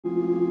Time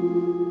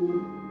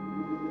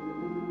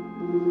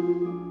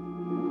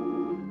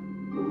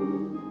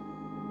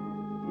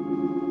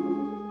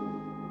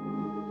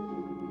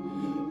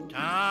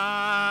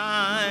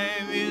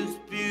is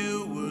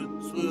filled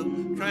with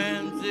swift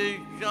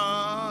transition.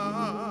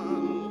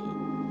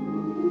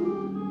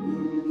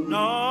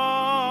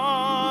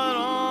 Not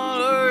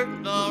on earth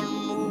nor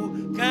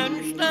moon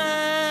can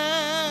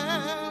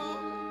stand.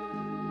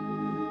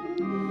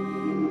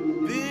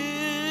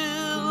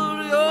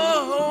 Build your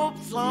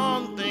hopes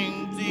on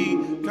things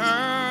eternal.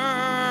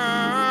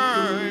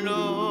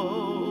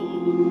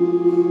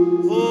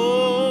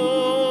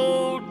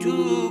 Hold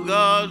to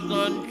God's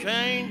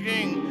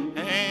unchanging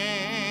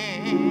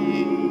hand.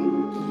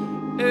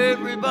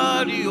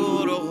 Everybody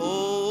ought to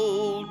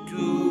hold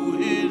to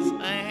his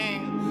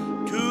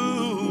hand,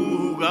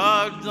 to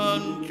God's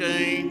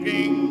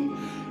unchanging.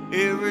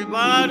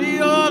 Everybody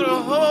ought to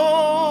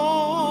hold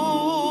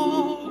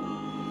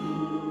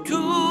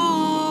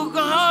to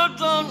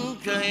God's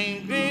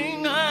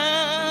unchanging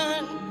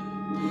hand.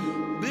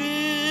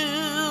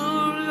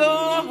 Build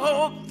your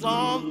hopes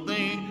on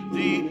things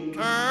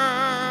eternal.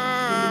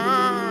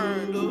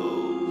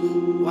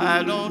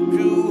 Why don't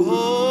you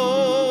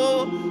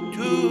hold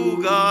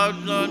to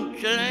God's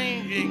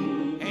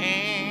unchanging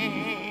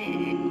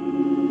hand?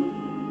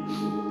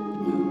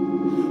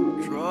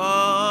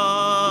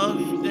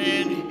 Trust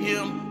in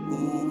him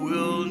who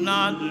will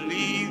not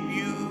leave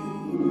you.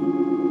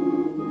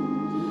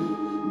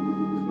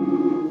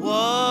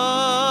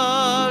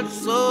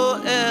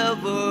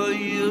 Whatsoever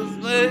years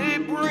may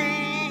bring,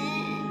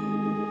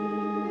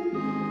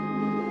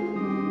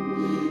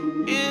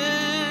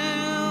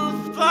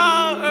 if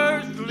our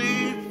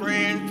earthly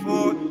friends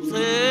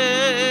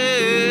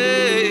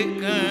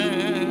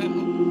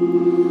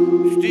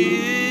forsaken,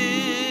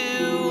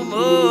 still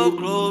more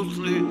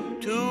closely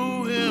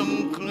to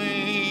him cling.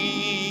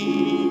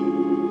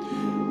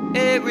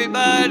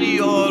 Everybody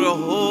ought to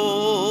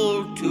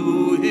hold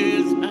to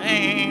his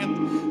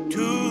hand,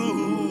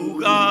 to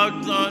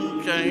God's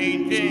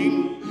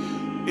unchanging.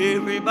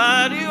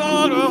 Everybody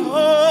ought to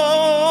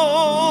hold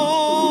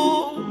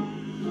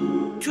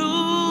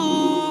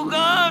to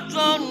God's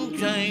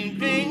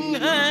unchanging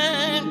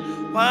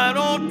hand. Why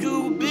don't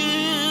you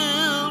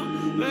build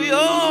your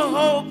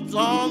hopes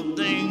on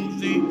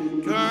things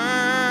eternal?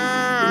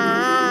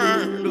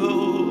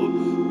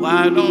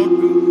 Why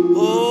don't you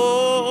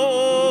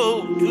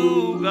hold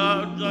to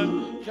God's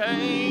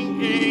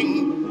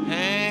unchanging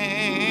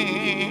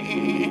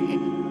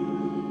hand?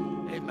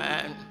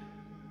 Amen.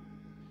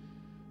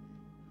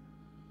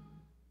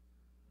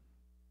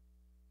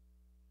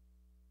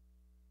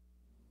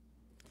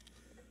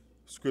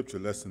 Scripture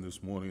lesson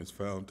this morning is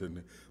found in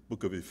the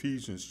book of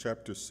Ephesians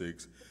chapter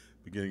 6,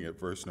 beginning at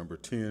verse number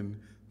 10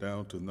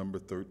 down to number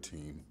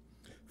 13.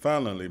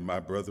 Finally, my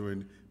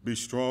brethren, be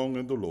strong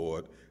in the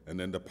Lord and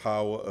in the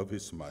power of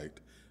his might.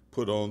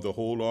 Put on the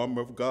whole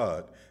armor of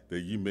God, that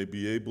ye may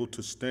be able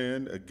to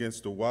stand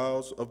against the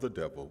wiles of the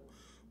devil.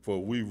 For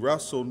we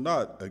wrestle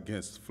not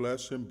against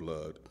flesh and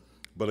blood,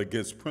 but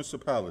against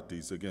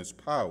principalities, against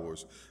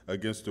powers,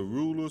 against the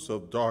rulers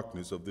of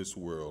darkness of this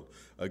world,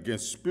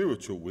 against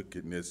spiritual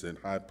wickedness in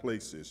high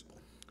places.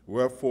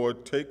 Wherefore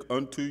take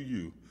unto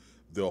you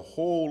the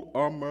whole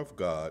armor of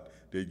God,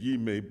 that ye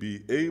may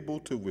be able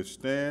to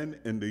withstand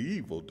in the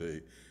evil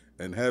day,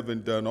 and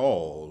having done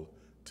all,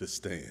 to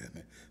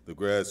stand. The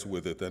grass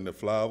withereth and the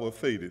flower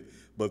fadeth,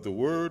 but the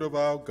word of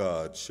our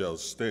God shall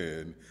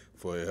stand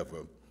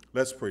forever.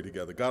 Let's pray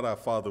together. God our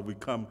Father, we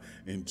come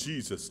in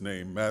Jesus'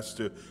 name.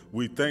 Master,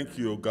 we thank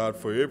you, O God,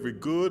 for every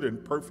good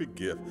and perfect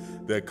gift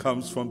that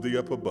comes from the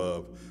up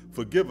above.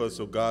 Forgive us,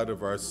 O God,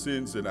 of our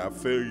sins and our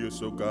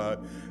failures, O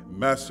God.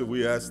 Master,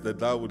 we ask that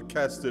thou would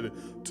cast it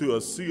to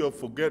a sea of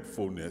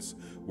forgetfulness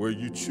where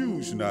you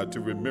choose not to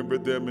remember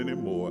them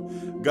anymore.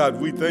 God,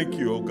 we thank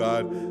you, O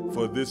God,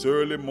 for this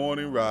early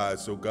morning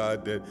rise, O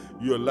God, that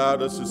you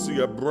allowed us to see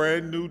a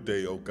brand new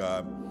day, O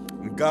God.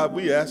 And God,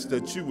 we ask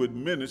that you would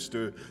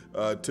minister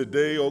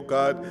today, oh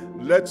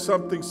God. Let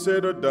something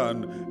said or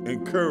done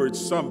encourage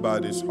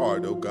somebody's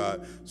heart, oh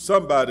God.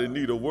 Somebody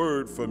need a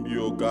word from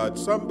you, oh God.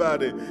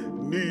 Somebody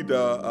need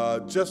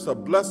just a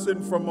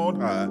blessing from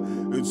on high.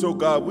 And so,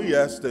 God, we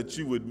ask that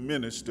you would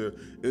minister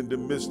in the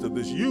midst of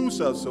this. Use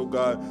us, oh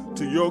God,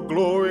 to your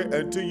glory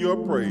and to your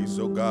praise,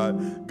 oh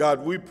God.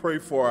 God, we pray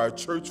for our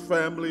church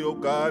family, oh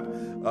God,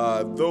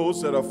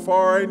 those that are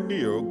far and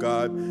near, oh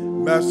God.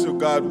 Master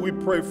God, we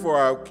pray for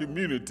our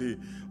community.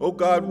 Oh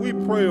God, we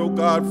pray, oh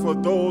God, for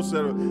those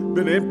that have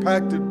been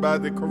impacted by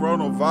the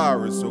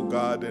coronavirus, oh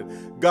God.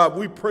 And God,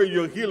 we pray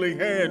your healing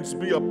hands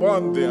be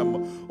upon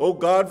them, oh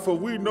God, for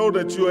we know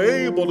that you're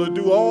able to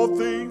do all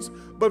things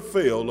but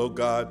fail, oh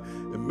God.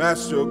 And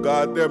Master, oh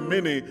God, there are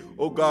many,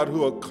 oh God,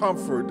 who are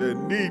comforted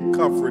and need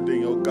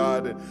comforting, oh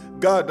God.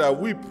 And God,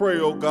 we pray,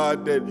 oh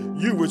God, that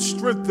you would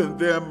strengthen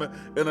them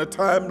in a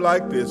time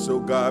like this, oh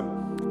God.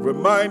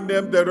 Remind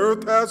them that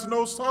earth has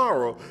no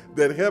sorrow,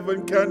 that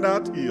heaven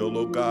cannot heal,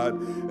 oh God.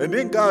 And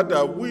then, God,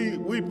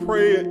 we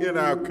pray in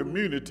our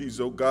communities,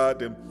 oh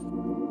God, and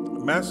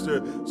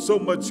Master, so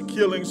much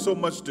killing, so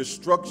much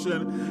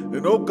destruction.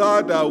 And, oh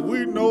God,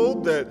 we know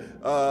that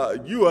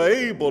you are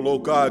able, oh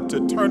God,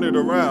 to turn it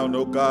around,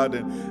 oh God.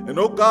 And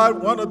oh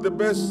God, one of the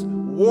best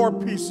war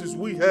pieces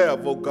we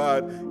have, oh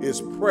God,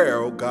 is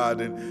prayer, oh God.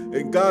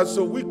 And God,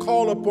 so we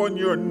call upon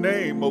your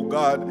name, oh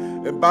God,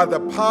 and by the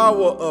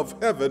power of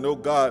heaven, oh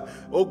God,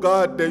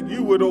 that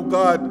you would, oh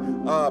God,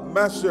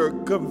 Master,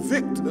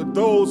 convict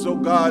those, oh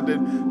God,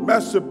 and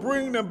Master,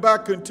 bring them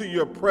back into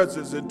your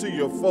presence, into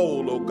your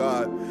fold, oh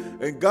God.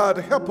 And God,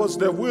 help us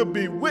that we'll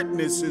be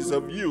witnesses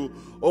of you,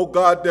 oh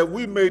God, that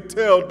we may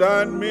tell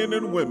dying men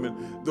and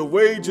women the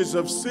wages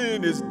of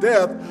sin is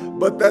death,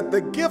 but that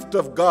the gift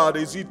of God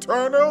is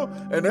eternal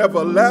and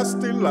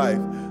everlasting life.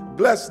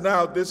 Bless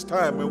now this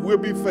time, and we'll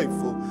be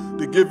faithful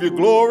to give you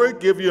glory,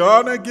 give you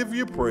honor, give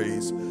you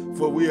praise.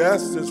 For we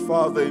ask this,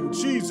 Father, in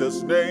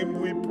Jesus'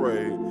 name we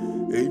pray.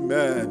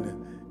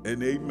 Amen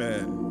and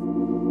amen.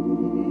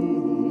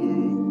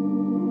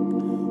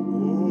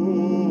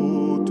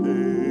 Oh, take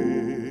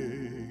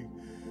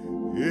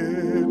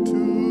it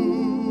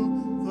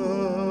to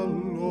the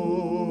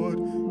Lord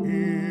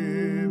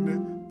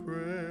in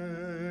prayer.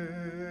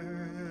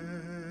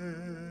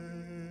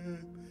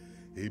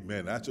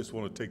 Amen. I just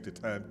want to take the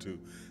time to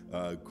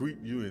greet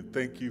you and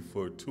thank you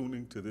for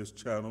tuning to this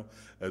channel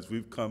as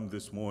we've come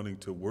this morning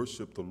to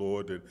worship the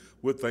Lord. And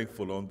we're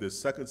thankful on this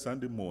second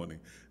Sunday morning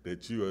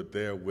that you are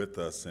there with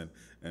us.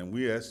 And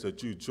we ask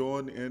that you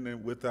join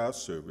in with our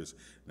service.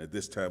 And at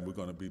this time, we're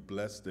going to be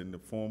blessed in the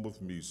form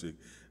of music.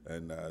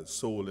 And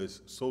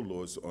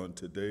soloists on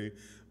today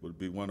will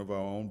be one of our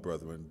own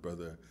brethren,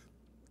 Brother,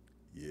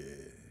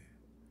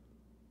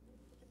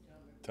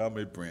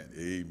 Tommy Brent.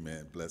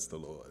 Amen. Bless the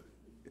Lord.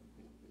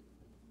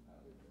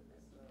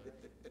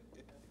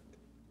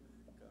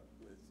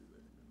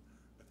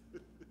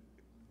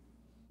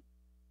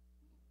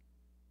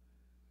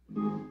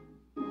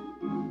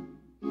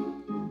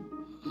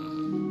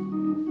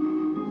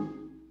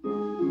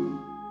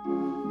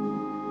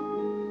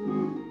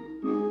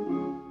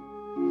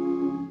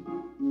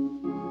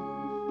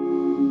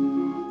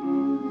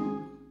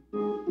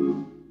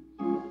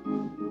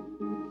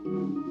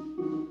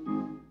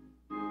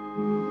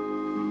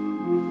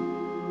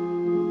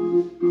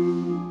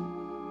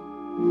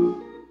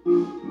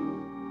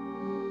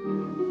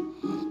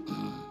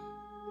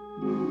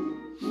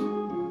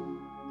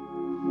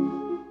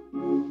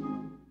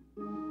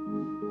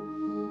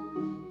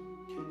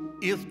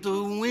 If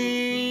the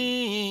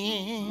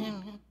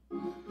wind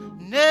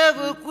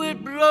never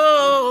quit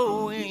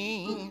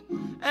blowing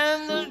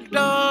and the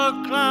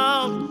dark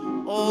clouds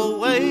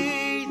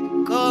always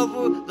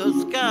cover the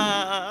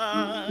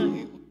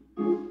sky,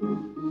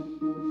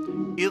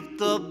 if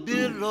the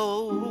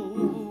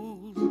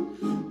billows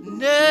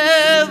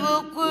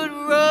never quit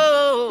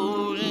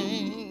rolling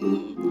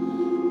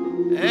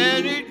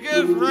and it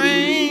just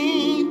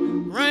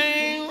rain,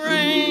 rain,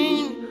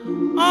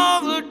 rain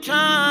all the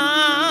time,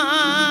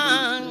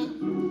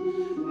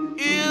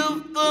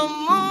 if the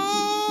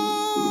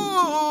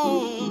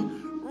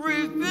moon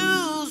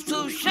refused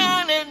to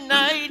shine at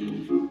night,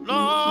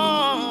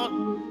 Lord,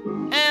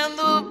 and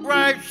the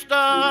bright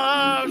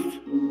stars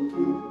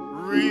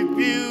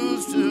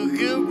refuse to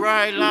give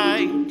bright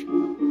light,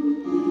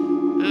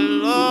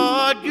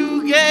 Lord,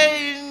 you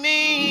gave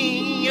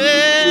me,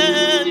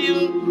 yeah,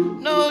 you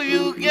know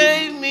you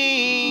gave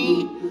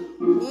me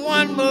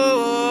one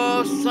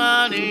more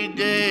sunny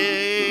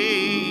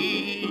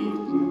day.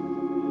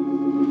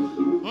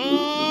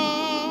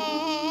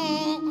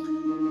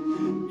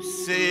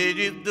 Said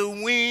if the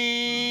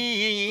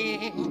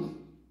wind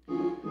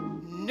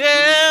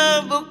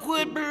never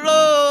quit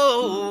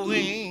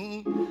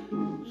blowing,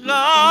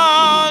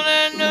 Lord,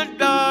 and the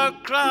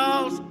dark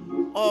clouds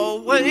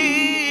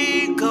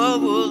always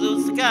cover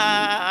the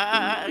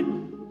sky,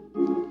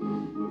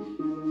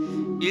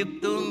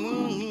 if the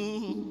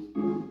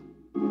moon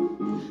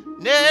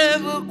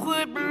never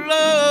quit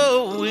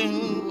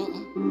blowing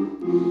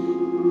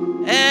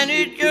and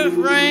it just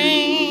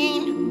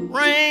rain,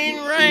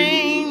 rain,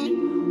 rain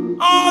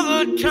all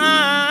the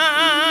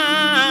time,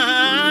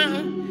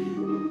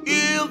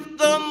 if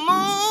the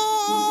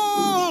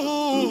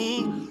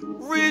moon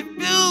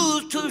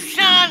refused to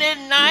shine at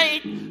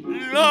night,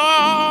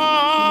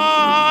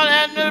 Lord,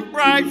 and the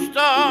bright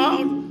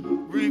stars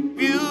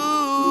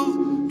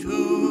refuse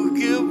to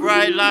give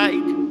bright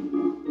light,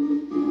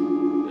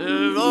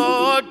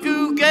 Lord,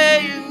 you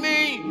gave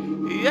me,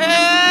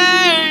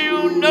 yeah,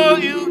 you know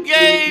you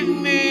gave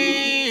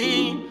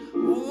me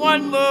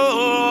one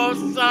more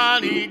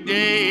sunny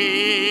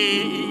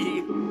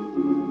day.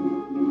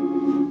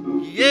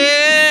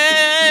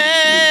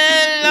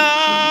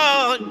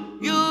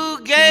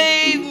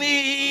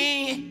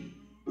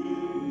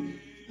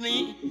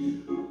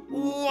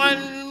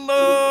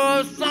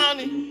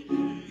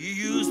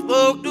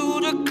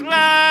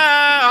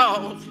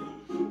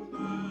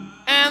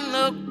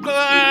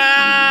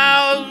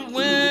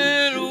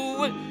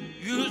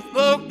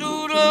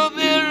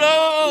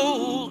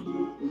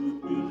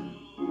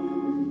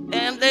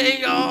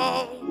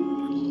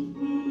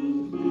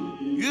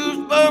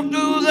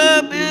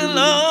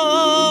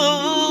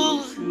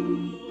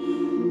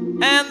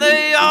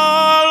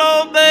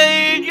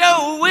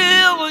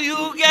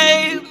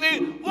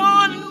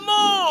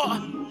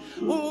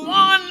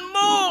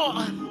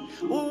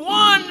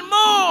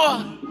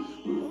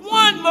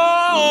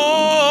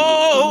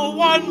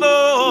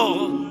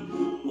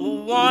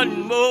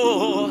 one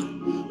more,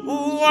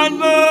 one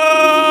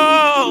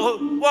more,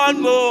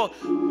 one more.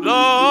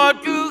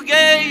 Lord, you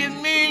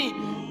gave me,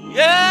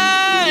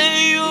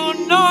 yeah,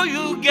 you know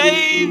you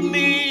gave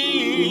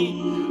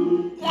me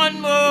one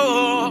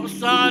more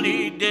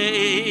sunny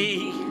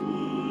day.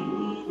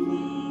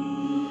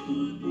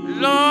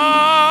 Lord,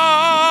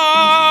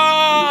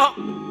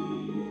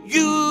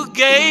 you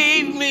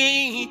gave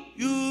me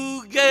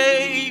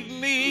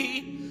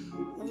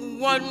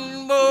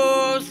one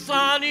more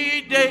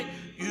sunny day.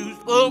 You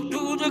spoke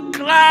to the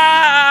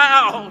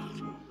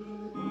clouds,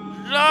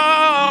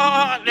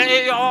 Lord,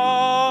 they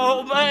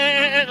all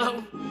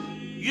bowed.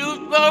 You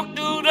spoke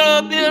to the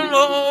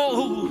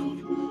billows,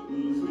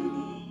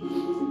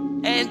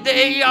 and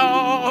they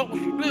all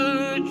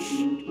stood.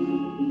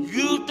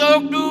 You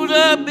spoke to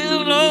the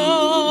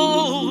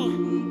billows,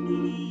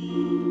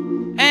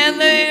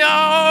 and they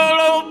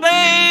all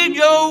obeyed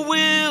your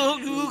will.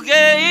 You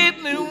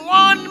gave me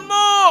one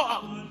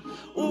more,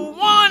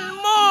 one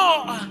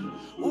more,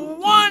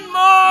 one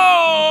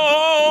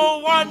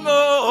more, one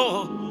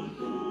more,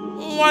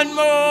 one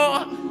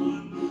more,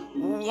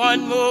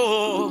 one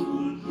more,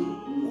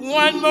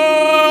 one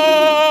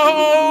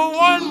more,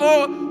 one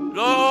more.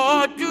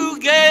 Lord, you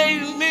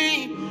gave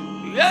me,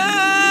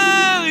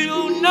 yeah,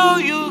 you know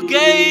you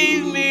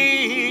gave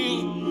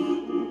me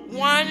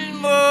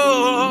one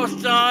more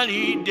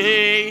sunny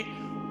day,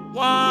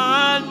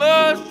 one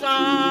more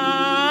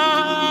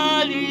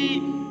sunny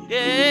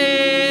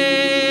day.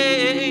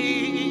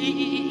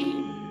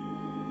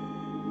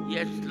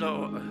 Yes,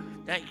 Lord.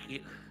 Thank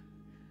you.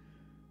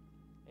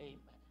 Amen.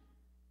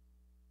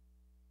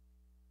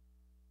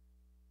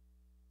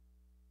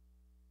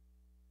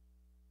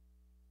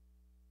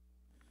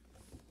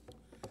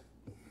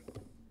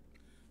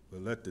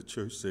 Well, let the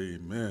church say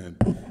amen,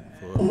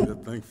 for we're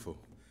thankful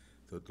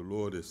that the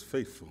Lord is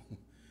faithful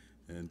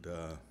and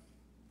that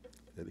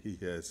he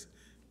has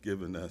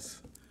given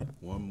us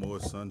one more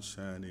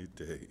sunshiny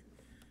day.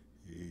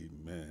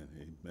 Amen,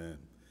 amen.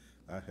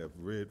 I have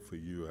read for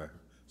you our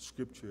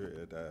scripture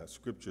at our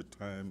scripture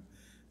time,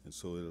 and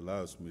so it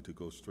allows me to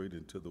go straight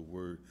into the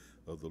word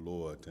of the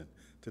Lord. And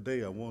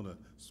today I want to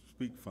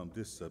speak from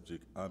this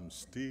subject, I'm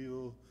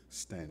still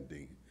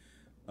standing.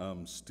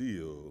 I'm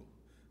still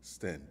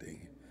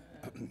standing.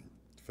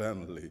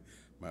 Finally,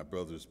 my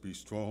brothers, be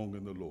strong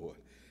in the Lord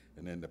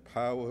and in the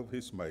power of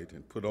his might,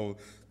 and put on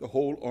the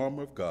whole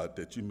armor of God,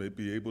 that you may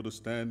be able to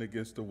stand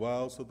against the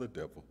wiles of the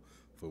devil.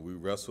 For we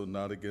wrestle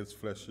not against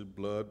flesh and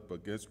blood, but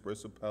against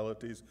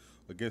principalities,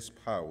 against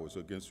powers,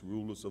 against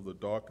rulers of the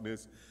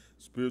darkness,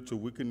 spiritual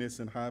wickedness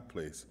in high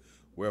place.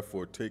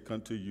 Wherefore take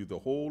unto you the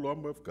whole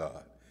armor of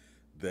God,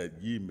 that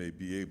ye may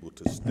be able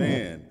to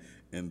stand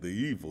in the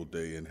evil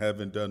day, and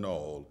having done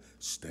all,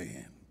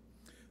 stand.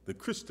 The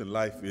Christian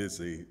life is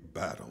a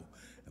battle.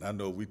 And I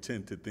know we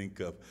tend to think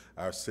of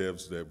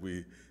ourselves that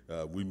we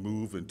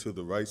move into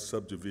the right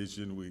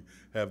subdivision, we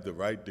have the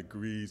right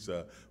degrees,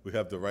 we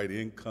have the right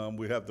income,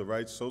 we have the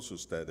right social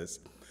status.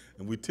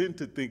 And we tend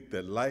to think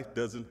that life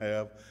doesn't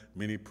have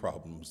many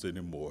problems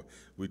anymore.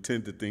 We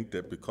tend to think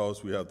that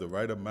because we have the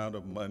right amount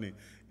of money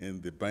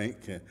in the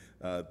bank,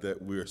 that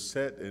we're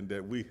set and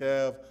that we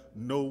have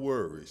no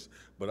worries.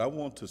 But I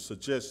want to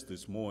suggest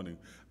this morning,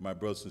 my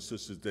brothers and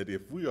sisters, that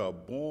if we are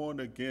born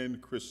again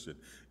Christian,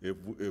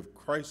 if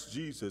Christ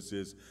Jesus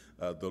is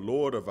the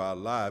Lord of our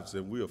lives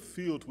and we are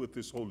filled with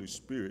his Holy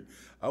Spirit,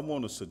 I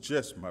want to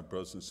suggest, my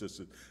brothers and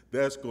sisters,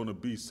 there's going to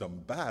be some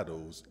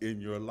battles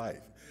in your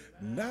life.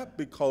 Not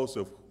because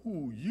of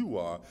who you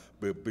are,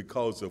 but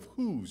because of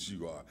whose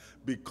you are.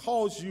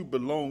 Because you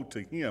belong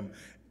to him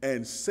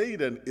and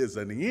Satan is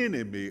an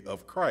enemy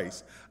of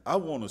Christ, I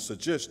want to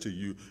suggest to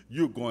you,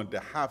 you're going to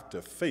have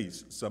to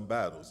face some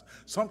battles.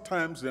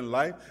 Sometimes in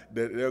life,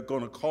 that they're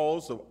going to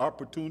cause an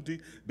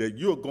opportunity that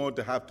you're going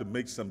to have to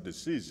make some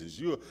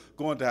decisions. You're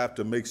going to have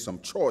to make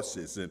some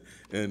choices. And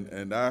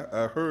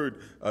I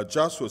heard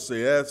Joshua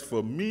say, as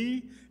for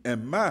me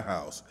and my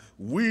house,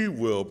 we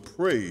will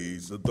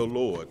praise the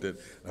Lord. And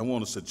I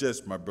want to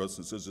suggest, my brothers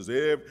and sisters,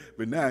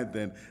 every now and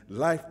then,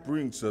 life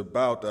brings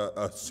about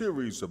a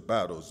series of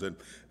battles, and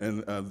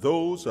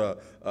those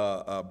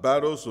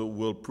battles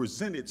will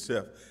present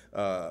itself.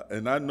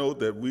 And I know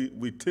that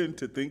we tend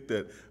to think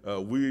that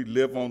we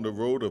live on the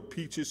road of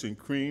peaches and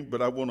cream,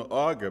 but I want to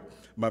argue,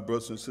 my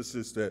brothers and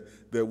sisters, that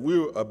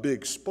we're be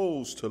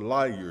exposed to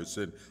liars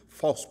and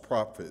false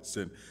prophets,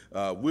 and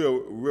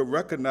we'll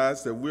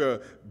recognize that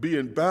we're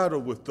being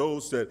battled with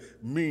those that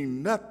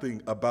mean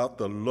nothing about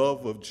the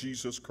love of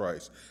Jesus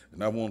Christ.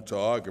 And I want to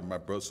argue, my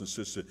brothers and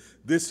sisters,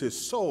 this is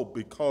so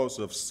because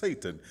of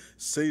Satan.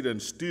 Satan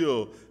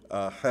still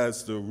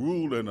has the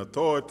rule and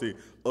authority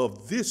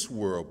of this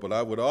world, but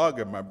I would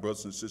argue, my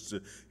brothers and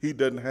sisters, he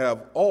doesn't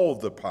have all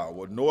the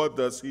power, nor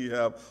does he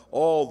have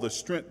all the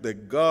strength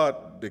that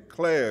God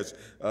declares.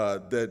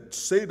 That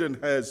Satan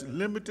has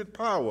limited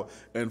power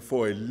and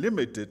for a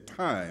limited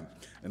time.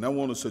 And I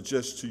want to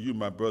suggest to you,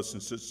 my brothers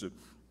and sisters,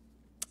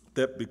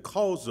 that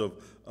because of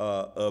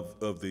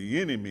of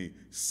the enemy,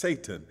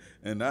 Satan.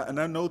 And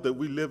I know that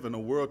we live in a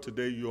world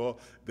today, you all,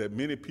 that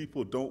many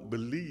people don't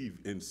believe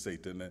in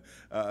Satan.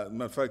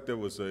 Matter of fact, there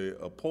was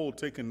a poll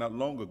taken not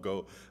long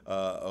ago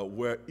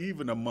where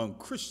even among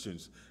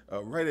Christians,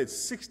 right at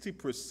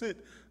 60%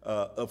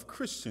 of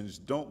Christians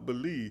don't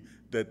believe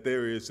that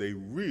there is a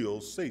real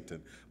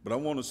Satan. But I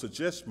want to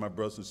suggest, my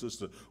brothers and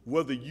sisters,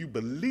 whether you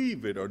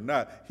believe it or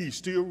not, he's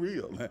still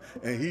real.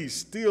 And he's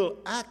still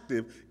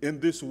active in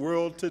this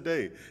world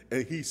today.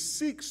 And he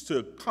seeks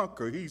to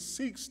conquer. He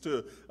seeks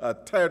to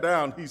tear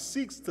down. He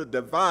seeks to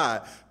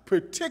divide,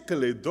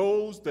 particularly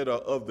those that are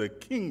of the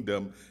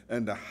kingdom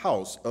and the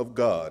house of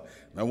God.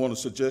 And I want to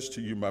suggest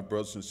to you, my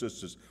brothers and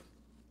sisters,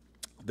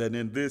 that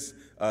in this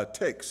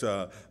text,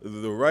 the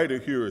writer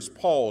here is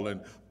Paul,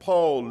 and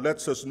Paul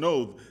lets us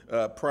know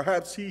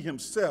perhaps he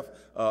himself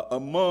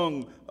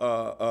among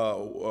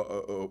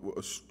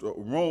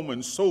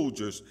Roman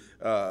soldiers,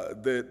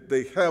 that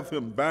they have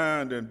him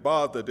bound and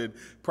bothered, and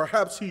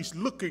perhaps he's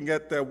looking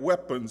at their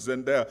weapons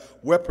and their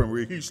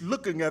weaponry. He's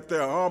looking at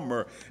their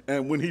armor,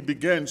 and when he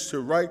begins to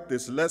write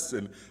this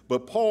lesson,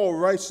 but Paul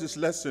writes this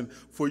lesson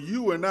for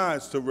you and I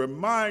to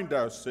remind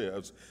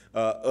ourselves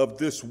of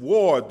this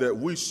war that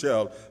we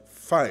shall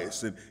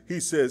fight. And he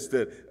says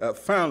that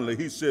finally,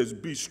 he says,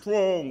 be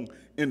strong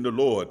in the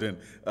Lord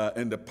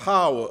and the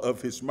power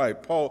of his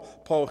might.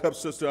 Paul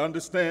helps us to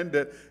understand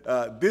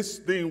that this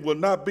thing will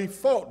not be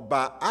fought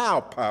by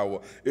our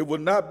power. It will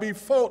not be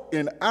fought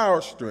in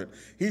our strength.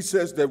 He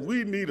says that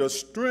we need a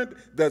strength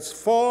that's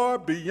far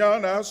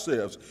beyond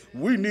ourselves.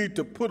 We need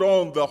to put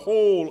on the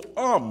whole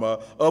armor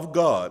of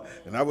God.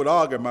 And I would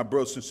argue, my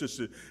brothers and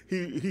sisters,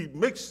 he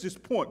makes this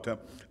point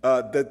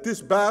that this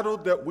battle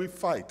that we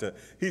fight,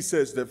 he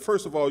says that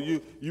first of all,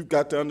 you've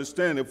got to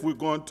understand if we're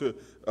going to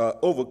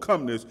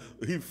overcome this,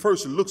 he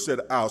first looks at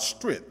our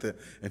strength.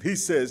 And he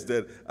says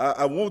that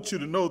I want you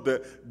to know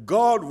that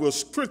God will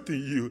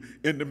strengthen you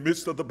in the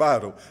midst of the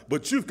battle,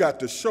 but you've got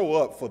to show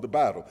up for the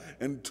battle.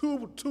 And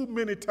too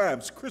many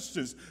times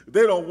Christians,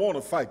 they don't want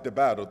to fight the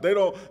battle. They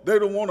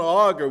don't want to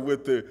argue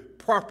with the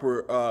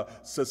proper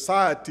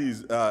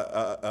societies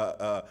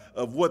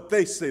of what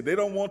they say. They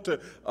don't want to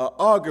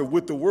argue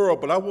with the world,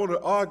 but I want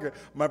to argue,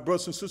 my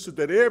brothers and sisters,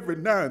 that every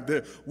now and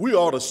then we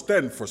ought to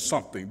stand for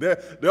something. There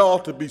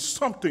ought to be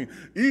something,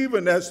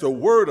 even as the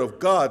word of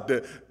God,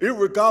 that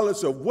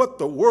irregardless of what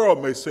the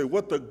world may say,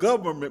 what the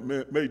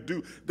government may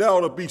do, there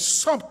ought to be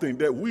something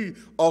that we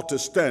ought to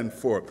stand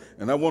for.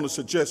 And I want to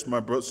suggest,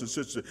 my brothers and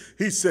sisters,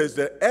 he says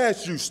that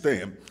as you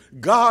stand,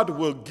 God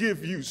will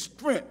give you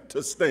strength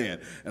to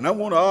stand. And I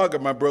want to argue,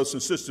 my brothers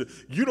and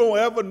sisters, you don't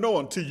ever know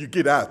until you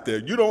get out there.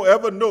 You don't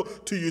ever know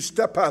till you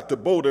step out the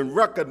boat and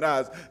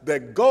recognize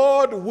that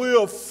God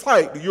will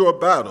fight your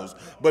battles.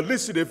 But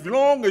listen, if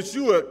long as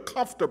you are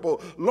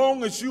comfortable,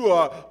 long as you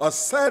are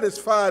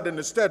satisfied in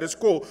the status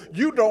quo,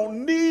 you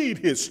don't need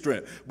his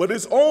strength. But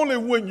it's only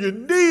when you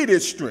need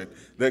his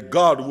strength that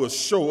God will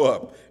show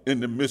up in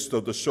the midst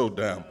of the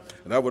showdown.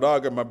 And I would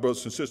argue, my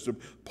brothers and sisters,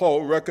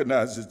 Paul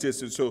recognizes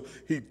this, and so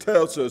he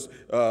tells us,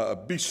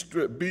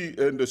 be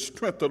in the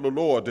strength of the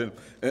Lord,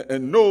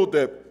 and know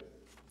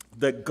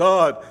that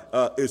God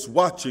is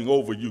watching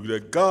over you,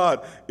 that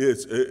God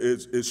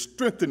is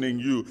strengthening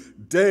you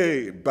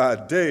day by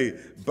day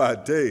by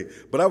day.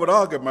 But I would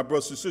argue, my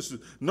brothers and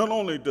sisters, not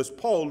only does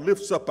Paul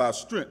lift up our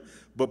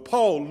strength, but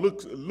Paul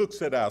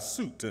looks at our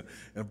suit.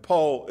 And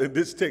Paul, in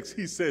this text,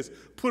 he says,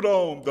 put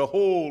on the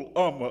whole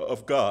armor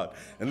of God.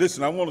 And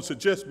listen, I want to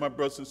suggest, my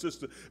brothers and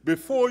sisters,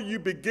 before you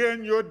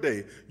begin your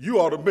day, you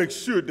ought to make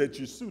sure that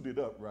you're suited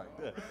up right.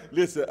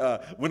 Listen,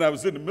 when I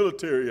was in the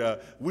military,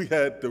 we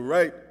had to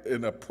write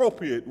an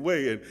appropriate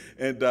way,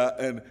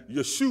 and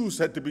your shoes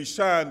had to be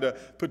shined a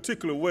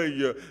particular way,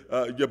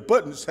 your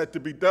buttons had to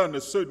be done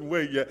a certain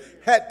way, your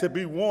hat to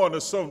be worn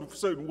a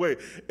certain way.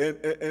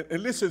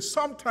 And listen,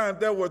 sometimes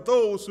there were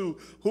those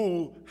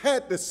who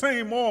had the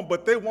same on,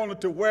 but they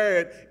wanted to wear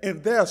it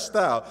in their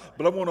style.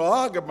 But I want to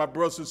argue, my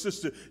brothers and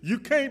sisters, you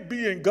can't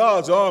be in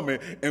God's army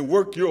and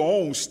work your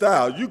own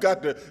style. You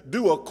got to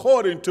do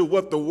according to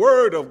what the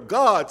word of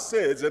God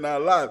says in our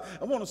lives.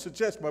 I want to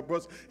suggest, my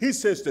brothers, he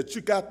says that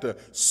you got to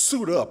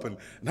suit up. And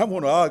I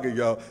want to argue,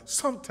 y'all,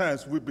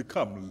 sometimes we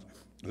become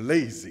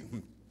lazy.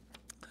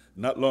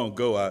 Not long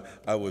ago,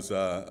 I was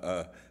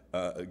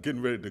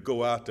getting ready to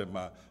go out, and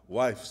my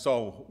wife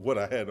saw what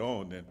I had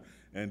on,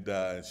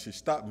 and she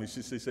stopped me.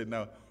 She said,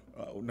 now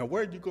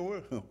where are you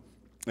going?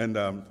 And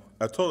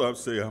I told her, I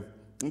said,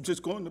 I'm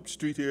just going up the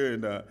street here,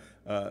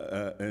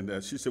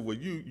 and she said, well,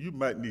 you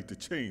might need to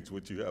change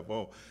what you have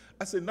on.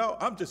 I said, no,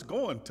 I'm just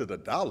going to the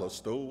dollar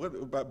store.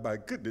 What, my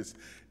goodness.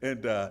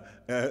 And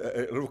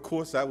of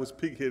course, I was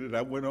pig-headed.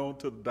 I went on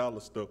to the dollar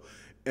store.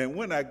 And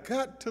when I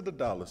got to the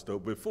dollar store,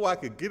 before I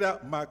could get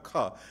out my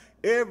car,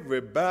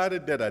 Everybody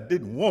that I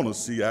didn't want to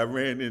see, I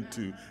ran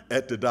into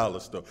at the dollar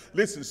store.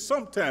 Listen,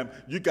 sometimes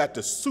you got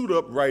to suit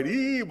up right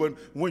even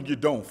when you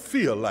don't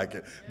feel like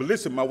it. But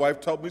listen, my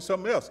wife taught me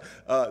something else,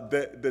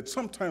 that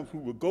sometimes we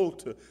would go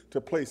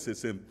to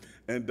places and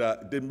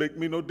didn't make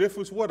me no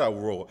difference what I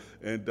wore.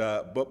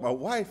 But my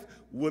wife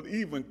would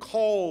even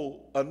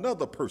call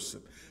another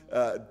person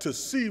to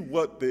see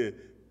what the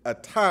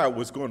attire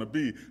was going to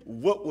be.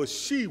 What was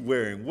she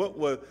wearing? What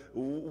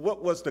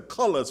was the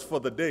colors for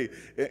the day?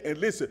 And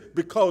listen,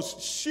 because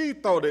she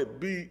thought it'd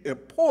be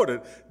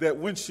important that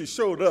when she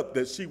showed up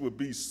that she would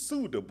be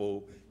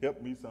suitable.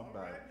 Help me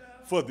somebody.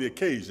 For the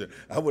occasion.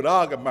 I would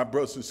argue, my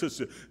brothers and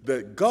sisters,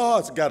 that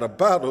God's got a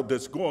battle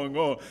that's going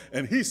on,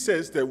 and he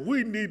says that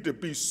we need to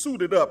be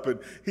suited up, and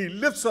he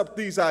lifts up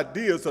these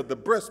ideas of the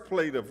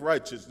breastplate of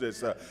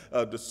righteousness,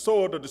 the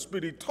sword of the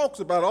Spirit. He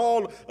talks about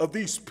all of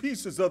these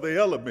pieces of the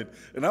element,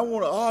 and I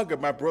want to argue,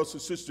 my brothers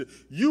and sisters,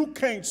 you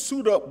can't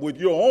suit up with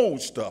your own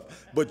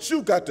stuff, but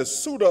you got to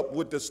suit up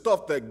with the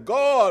stuff that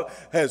God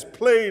has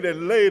played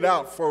and laid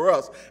out for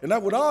us. And I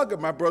would argue,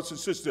 my brothers and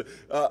sisters,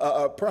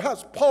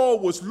 perhaps Paul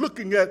was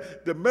looking at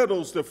the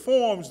metals, the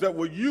forms that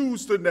were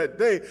used in that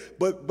day.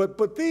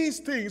 But these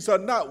things are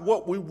not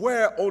what we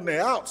wear on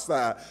the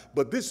outside,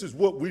 but this is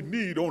what we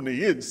need on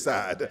the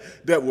inside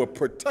that will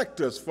protect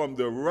us from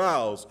the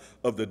wiles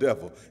of the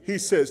devil. He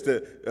says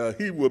that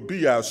he will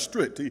be our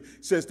strength. He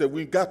says that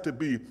we got to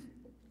be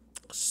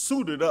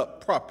suited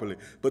up properly.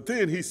 But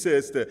then he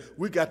says that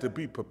we got to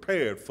be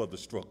prepared for the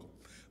struggle.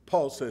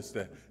 Paul says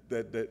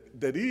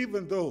that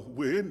even though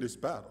we're in this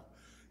battle,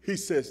 he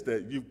says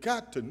that you've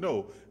got to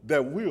know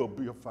that will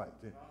be a fight.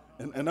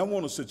 And I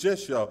want to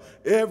suggest y'all,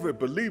 every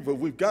believer,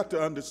 we've got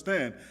to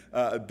understand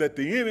that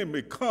the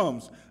enemy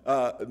comes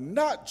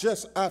not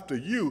just after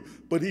you,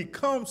 but he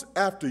comes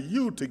after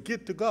you to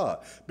get to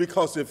God.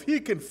 Because if he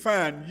can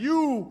find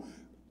you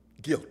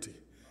guilty,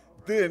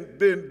 then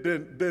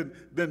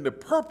the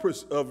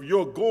purpose of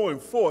your going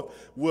forth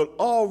will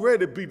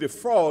already be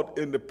defrauded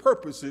in the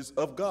purposes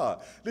of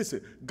God.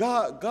 Listen,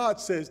 God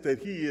says that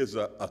he is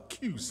an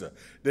accuser,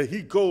 that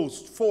he goes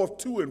forth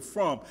to and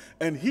from,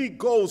 and he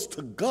goes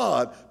to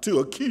God to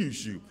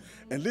accuse you.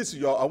 And listen,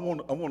 y'all, I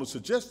want to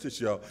suggest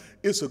this, y'all.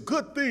 It's a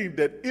good thing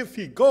that if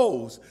he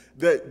goes,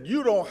 that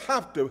you don't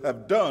have to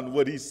have done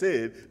what he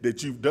said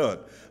that you've done.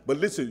 But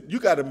listen, you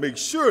got to make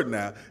sure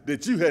now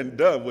that you hadn't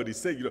done what he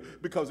said,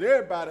 because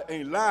everybody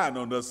ain't lying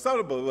on us. Some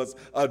of us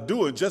are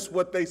doing just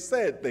what they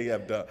said they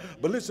have done.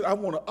 But listen, I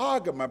want to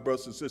argue, my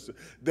brothers and sisters,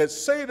 that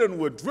Satan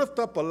would drift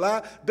up a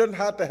lie, doesn't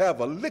have to have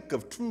a lick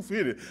of truth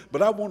in it.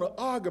 But I want to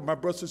argue, my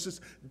brothers and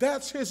sisters,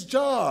 that's his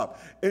job.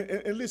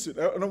 And listen,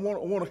 and I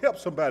want to help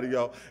somebody,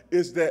 y'all,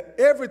 is that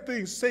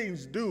everything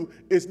Satan's do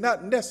is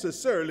not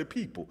necessarily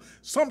people.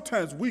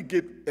 Sometimes we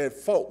get at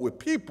fault with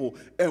people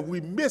and we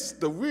miss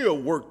the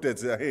real work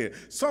that's ahead.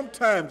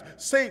 Sometimes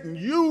Satan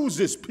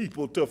uses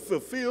people to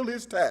fulfill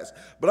his task.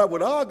 But I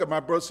would argue, my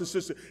brothers and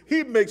sisters,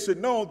 he makes it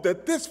known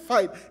that this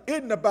fight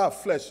isn't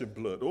about flesh and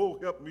blood. Oh,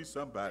 help me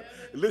somebody.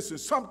 Listen,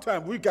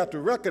 sometimes we got to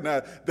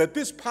recognize that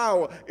this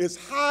power is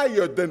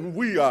higher than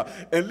we are.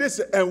 And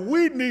listen, and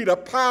we need a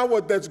power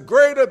that's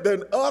greater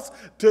than us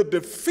to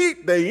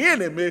defeat the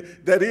enemy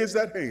that is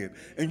at hand.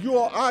 And you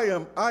all, I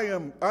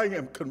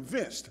am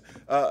convinced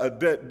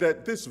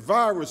that this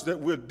virus that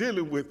we're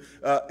dealing with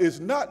is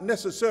not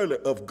necessarily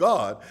of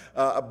God,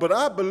 but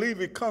I believe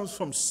it comes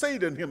from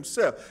Satan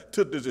himself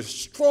to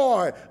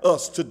destroy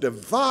us, to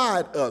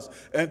divide us,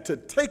 and to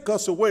take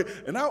us away.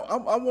 And I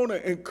want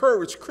to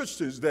encourage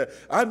Christians that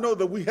I know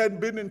that we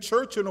hadn't been in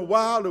church in a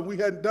while and we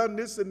hadn't done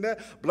this and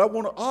that, but I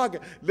want to argue,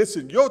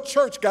 listen, your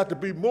church got to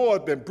be more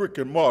than brick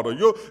and mortar.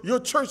 Your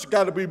church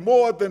got to be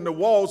more than the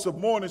walls of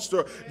Morning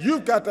Star.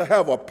 You've got to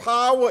have a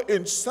power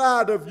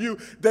inside of you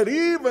that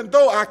even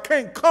though I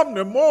can't come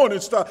to Morning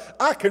Star,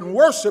 I can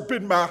worship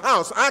in my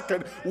house. I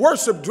can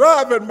worship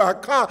driving my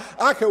car.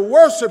 I can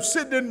worship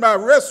sitting in my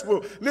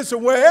restroom.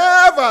 Listen,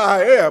 wherever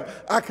I am,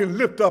 I can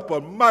lift up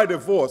a mighty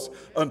voice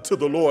unto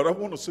the Lord. I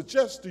want to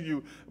suggest to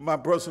you, my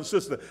brothers and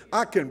sisters,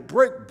 I can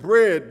break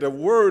bread, the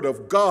word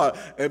of God,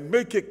 and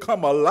make it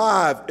come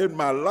alive in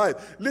my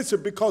life.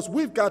 Listen, because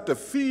we've got to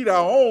feed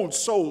our own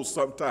souls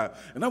sometimes.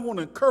 And I want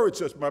to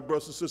encourage us, my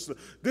brothers and sisters,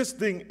 this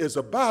thing is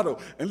a battle.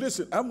 And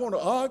listen, I want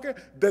to argue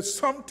that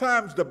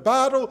sometimes the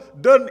battle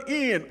doesn't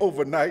end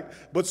overnight,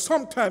 but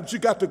sometimes you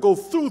got to go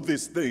through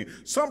this thing.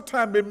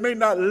 Sometimes it may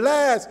not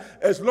last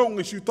as long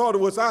as you thought it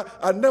was.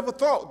 I never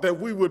thought that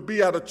we would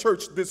be out of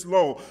church this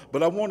long,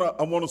 but I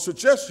want to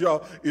suggest,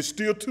 y'all, it's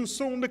still too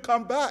soon to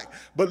come back.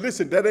 But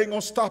listen, that ain't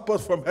going to stop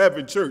us from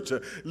having church.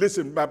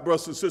 Listen, my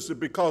brothers and sisters,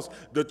 because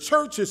the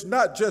church is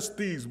not just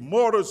these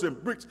mortars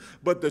and bricks,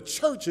 but the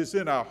church is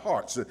in our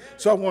hearts.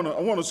 So I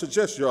want to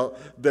suggest, y'all,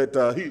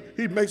 that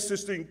he makes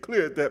this thing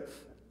clear that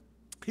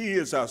he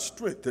is our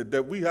strength,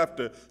 that we have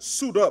to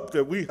suit up,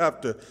 that we have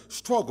to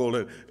struggle.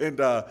 And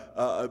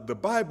the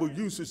Bible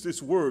uses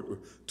this word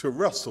to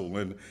wrestle.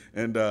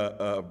 And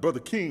Brother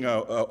King,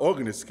 our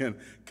organist, can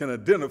can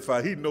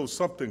identify. He knows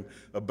something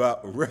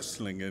about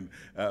wrestling. And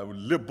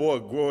little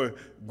boy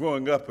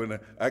growing up, and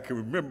I can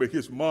remember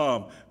his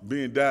mom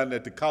being down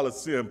at the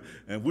Coliseum,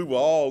 and we were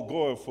all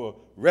going for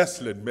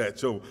wrestling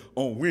match on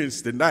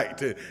Wednesday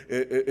night.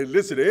 And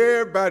listen,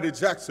 everybody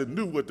Jackson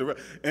knew what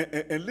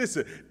and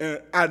listen,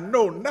 and I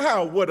know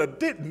now what I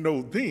didn't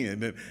know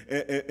then.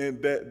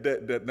 And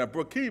that now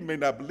Brookie may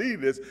not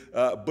believe this,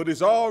 but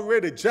it's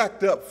already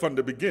jacked up from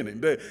the beginning.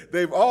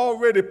 They've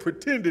already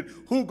pretended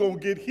who gonna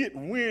get hit,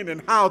 when,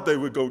 and how they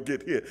were gonna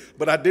get hit.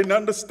 But I didn't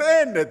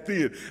understand that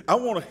then. I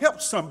want to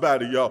help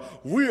somebody, y'all.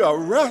 We are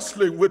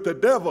wrestling with the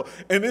devil,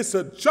 and it's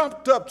a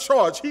jumped up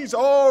charge. He's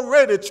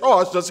already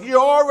charged us. He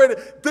already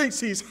thinks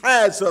he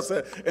has us.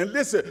 And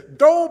listen,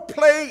 don't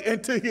play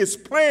into his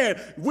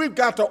plan. We've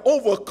got to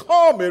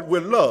overcome it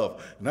with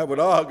love. And I would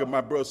argue,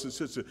 my brothers and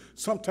sisters,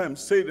 sometimes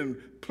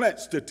Satan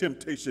plants the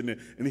temptation,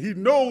 and he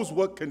knows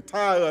what can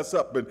tie us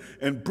up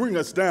and bring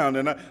us down.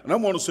 And I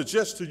want to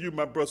suggest to you,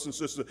 my brothers and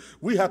sisters,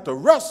 we have to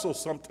wrestle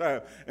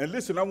sometime. And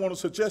listen, I want to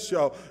suggest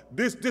y'all,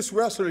 this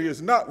wrestling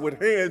is not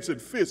with hands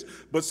and fists,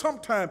 but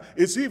sometimes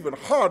it's even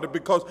harder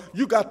because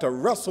you got to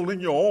wrestle in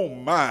your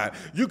own mind.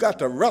 You got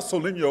to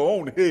wrestle in your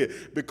own head,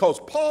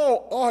 because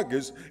Paul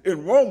argues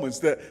in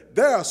Romans that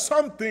there are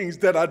some things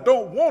that I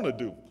don't want to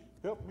do.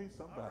 Help me,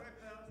 somebody.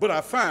 But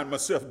I find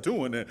myself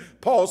doing it.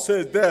 Paul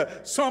says there are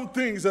some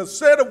things I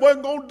said I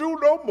wasn't going to do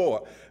no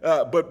more.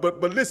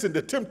 But listen,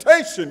 the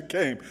temptation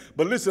came.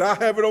 But listen, I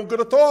have it on good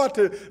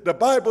authority. The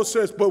Bible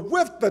says, but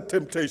with the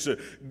temptation,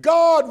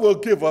 God will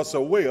give us a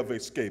way of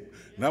escape.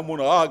 And I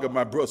want to argue,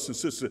 my brothers and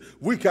sisters,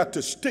 we got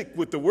to stick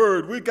with the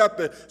word. We got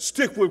to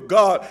stick with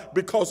God,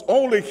 because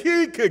only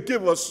he can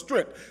give us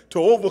strength to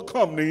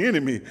overcome the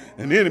enemy,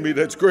 an enemy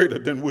that's greater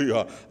than we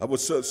are. I would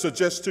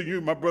suggest to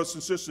you, my brothers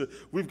and sisters,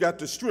 we've got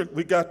the strength.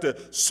 We got to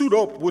suit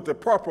up with the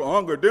proper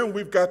hunger. Then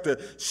we've got to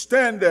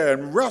stand there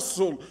and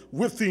wrestle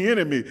with the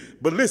enemy.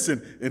 But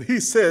listen, and he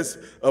says,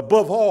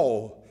 above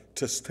all,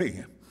 to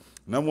stand.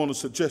 And I want to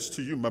suggest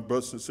to you, my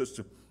brothers and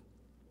sisters,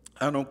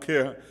 I don't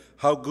care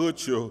how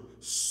good your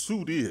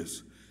suit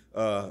is,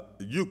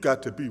 you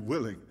got to be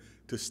willing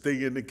to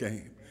stay in the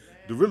game.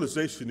 The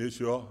realization is,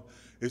 y'all,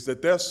 is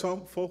that there's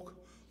some folk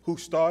who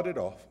started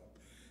off,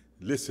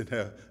 listen,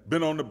 have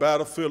been on the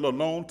battlefield a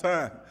long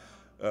time.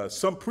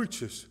 Some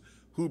preachers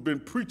who've been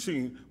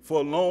preaching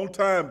for a long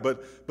time,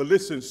 but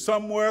listen,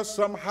 somewhere,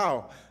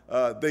 somehow,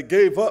 they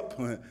gave up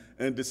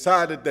and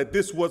decided that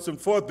this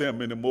wasn't for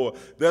them anymore.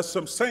 There's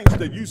some saints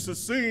that used to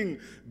sing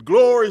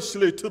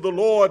gloriously to the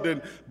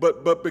Lord,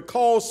 but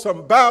because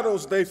some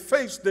battles they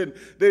faced, and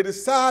they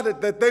decided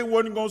that they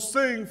weren't going to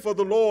sing for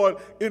the Lord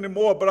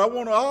anymore. But I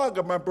want to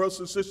argue, my brothers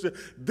and sisters,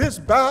 this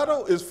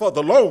battle is for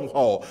the long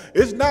haul.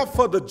 It's not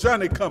for the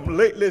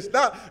Johnny-come-lately. It's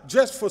not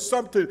just for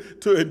something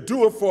to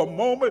endure for a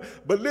moment.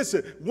 But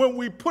listen, when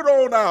we put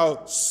on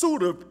our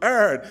suit of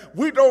iron,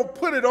 we don't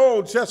put it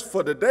on just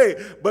for the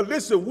day. But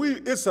listen,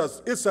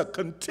 it's a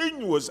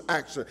continuous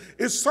action.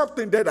 It's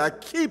something that I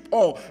keep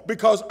on,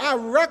 because I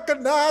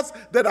recognize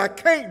that I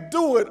can't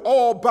do it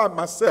all by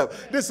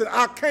myself. Listen,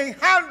 I can't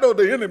handle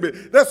the enemy.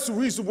 That's the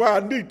reason why I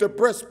need the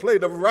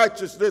breastplate of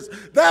righteousness.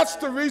 That's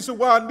the reason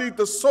why I need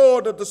the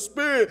sword of the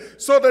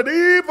Spirit, so that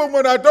even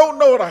when I don't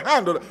know how to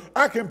handle it,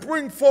 I can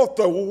bring forth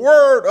the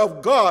word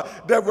of God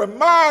that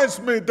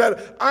reminds me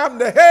that I'm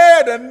the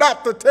head and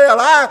not the tail.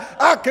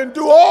 I can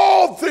do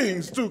all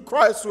things through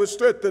Christ who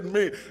strengthens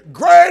me.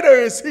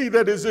 Greater is he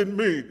that is in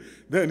me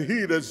than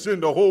he that's in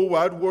the whole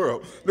wide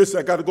world. Listen,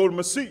 I got to go to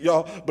my seat,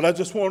 y'all, but I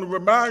just want to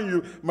remind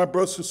you, my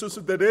brothers and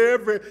sisters, that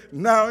every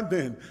now and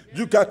then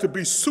you got to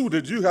be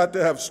suited. You got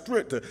to have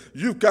strength.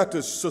 You've got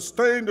to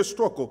sustain the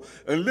struggle.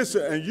 And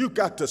listen, and you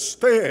got to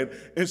stand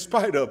in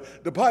spite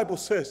of. The Bible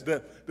says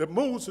that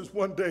Moses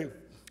one day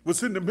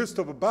was in the midst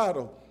of a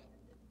battle.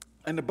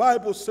 And the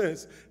Bible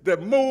says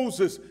that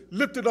Moses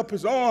lifted up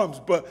his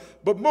arms, but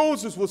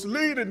Moses was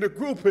leading the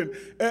group,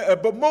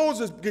 but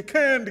Moses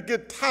began to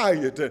get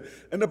tired.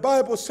 And the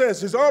Bible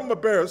says his armor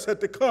bearers had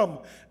to come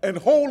and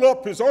hold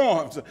up his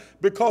arms,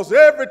 because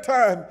every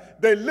time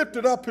they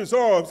lifted up his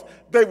arms,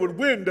 they would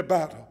win the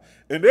battle.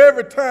 And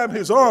every time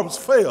his arms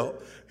fell,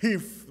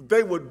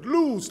 they would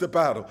lose the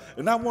battle.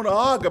 And I want to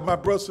argue, my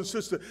brothers and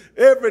sisters,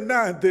 every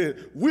now and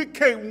then, we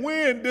can't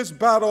win this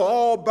battle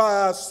all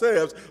by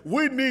ourselves.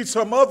 We need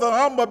some other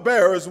armor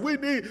bearers. We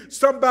need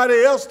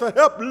somebody else to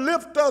help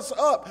lift us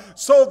up,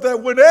 so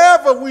that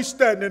whenever we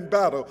stand in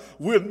battle,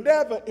 we're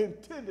never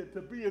intended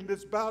to be in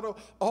this battle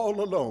all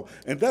alone.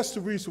 And that's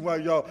the reason why,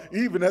 y'all,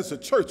 even as a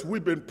church,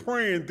 we've been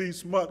praying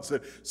these months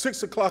at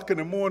 6 o'clock in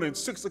the morning,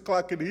 6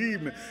 o'clock in the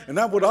evening. And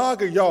I would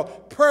argue, y'all,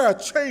 prayer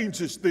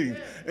changes things.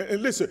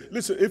 And listen,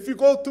 if you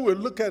go through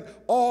and look at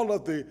all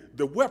of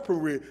the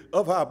weaponry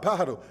of our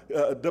battle,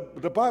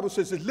 the Bible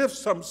says it lifts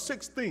some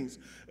 6 things: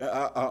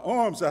 our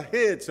arms, our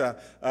heads,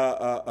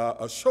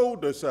 our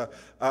shoulders,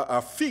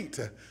 our feet.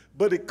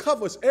 But it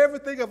covers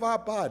everything of our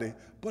body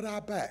but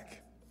our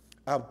back.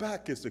 Our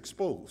back is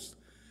exposed.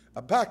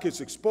 Our back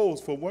is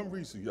exposed for one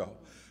reason, y'all,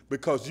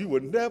 because you were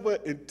never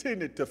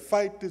intended to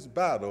fight this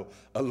battle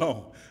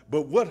alone.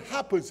 But what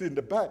happens in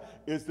the back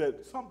is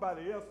that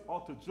somebody else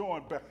ought to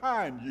join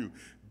behind you.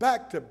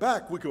 Back to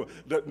back,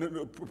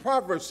 the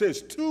Proverbs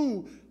says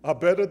two are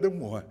better than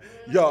one.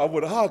 Y'all, I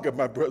would argue,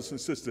 my brothers and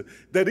sisters,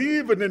 that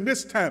even in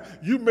this time,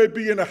 you may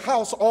be in a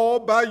house all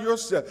by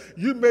yourself.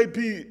 You may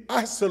be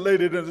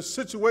isolated in a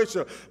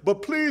situation,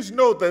 but please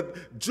know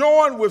that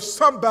join with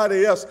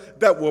somebody else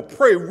that will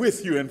pray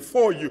with you and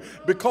for you,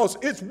 because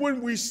it's when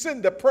we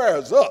send the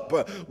prayers up,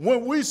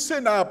 when we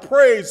send our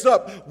praise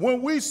up,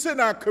 when we send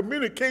our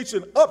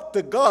communication up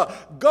to God,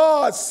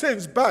 God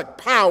sends back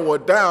power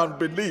down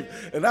beneath.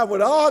 And I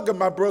would argue,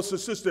 my brothers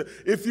and sisters,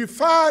 if you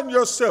find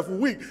yourself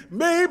weak,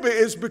 maybe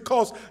it's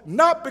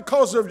not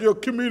because of your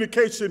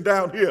communication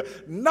down here,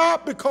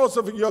 not because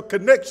of your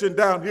connection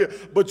down here,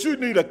 but you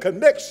need a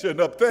connection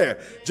up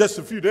there. Just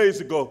a few days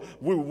ago,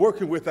 we were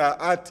working with our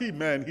IT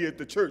man here at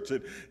the church,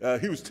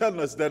 and he was telling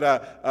us that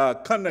our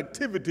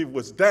connectivity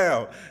was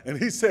down, and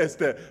he says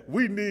that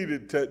we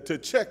needed to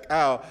check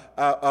our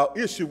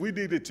issue. We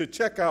needed to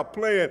check our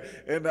plan,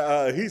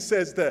 and he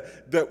says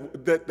that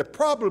the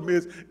problem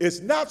is it's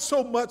not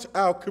so much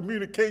our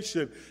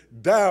communication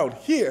down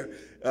here,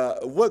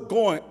 what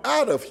going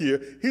out of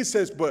here. He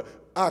says, but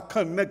our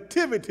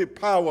connectivity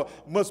power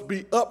must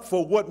be up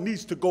for what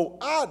needs to go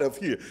out of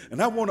here.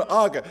 And I want to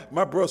argue,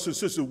 my brothers and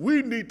sisters,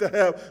 we need to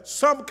have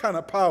some kind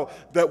of power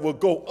that will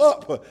go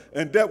up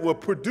and that will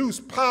produce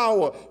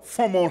power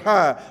from on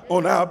high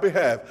on our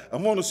behalf. I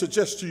want to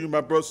suggest to you,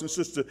 my brothers and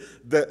sisters,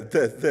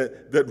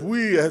 that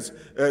we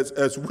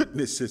as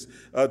witnesses,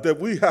 that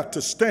we have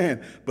to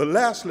stand. But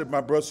lastly,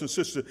 my brothers and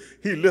sisters,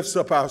 he lifts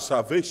up our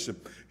salvation.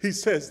 He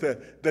says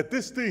that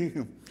this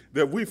thing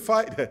that we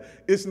fight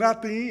is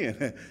not the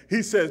end.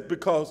 He says,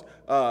 because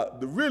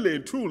really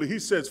and truly, he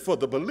says, for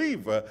the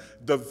believer,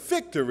 the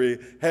victory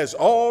has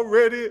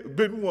already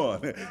been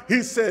won.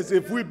 He says,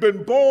 if we've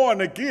been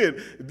born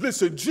again,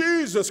 listen,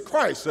 Jesus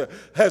Christ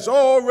has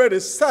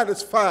already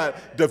satisfied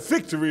the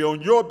victory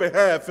on your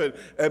behalf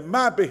and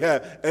my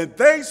behalf. And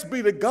thanks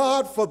be to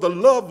God for the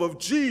love of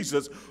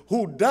Jesus,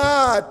 who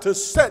died to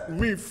set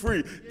me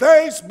free.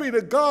 Thanks be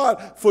to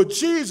God for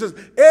Jesus.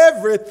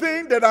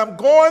 Everything that I'm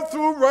going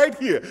through right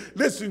here,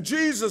 listen,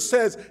 Jesus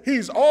says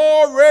he's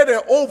already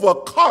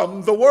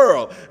overcome the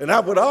world. And I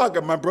would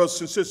argue, my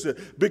brothers and sisters,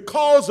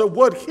 because of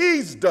what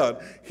he's done,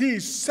 he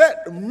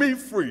set me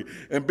free.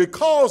 And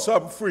because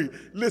I'm free,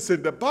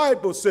 listen, the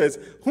Bible says,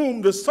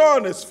 whom the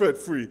Son has set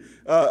free,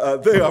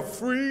 they are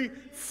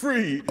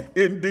free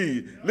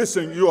indeed.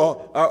 Listen, you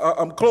all,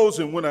 I'm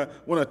closing when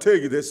I tell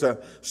you this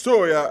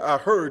story I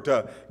heard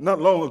not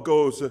long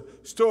ago. It's a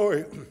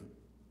story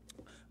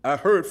I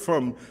heard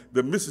from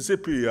the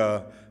Mississippi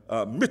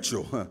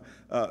Mitchell.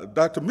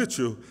 Dr.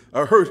 Mitchell,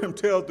 I heard him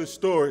tell this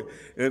story,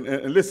 and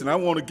listen, I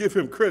want to give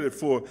him credit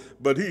for it,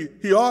 but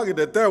he argued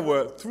that there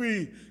were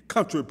three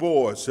country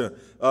boys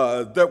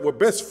that were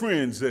best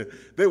friends.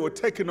 They were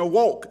taking a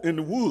walk in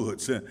the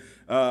woods, and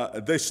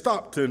they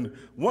stopped, and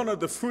one of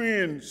the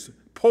friends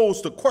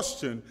posed a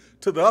question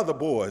to the other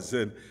boys,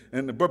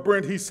 but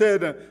Brent, he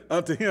said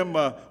unto him,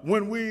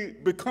 when we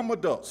become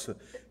adults,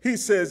 he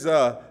says,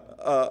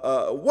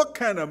 what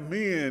kind of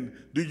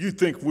men do you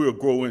think we'll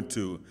grow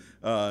into?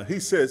 He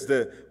says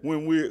that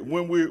when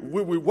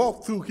we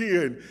walk through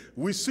here and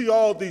we see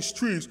all these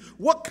trees,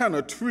 what kind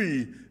of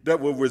tree that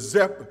will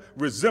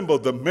resemble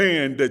the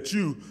man that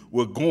you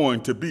were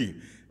going to be?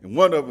 And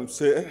one of them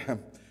said,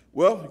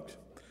 well,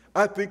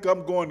 I think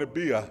I'm going to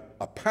be a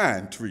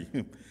pine tree.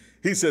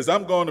 He says,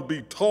 I'm going to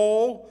be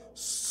tall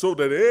so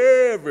that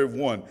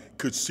everyone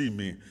could see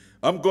me.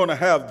 I'm going to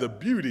have the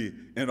beauty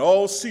in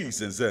all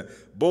seasons,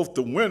 both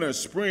the winter,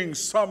 spring,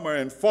 summer,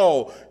 and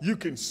fall. You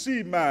can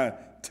see my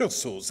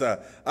tinsels.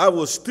 I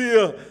will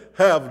still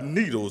have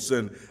needles,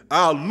 and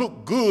I'll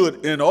look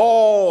good in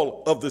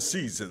all of the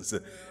seasons.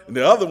 And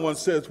the other one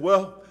says,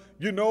 well,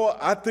 you know,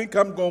 I think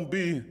I'm going to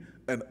be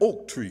an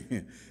oak tree.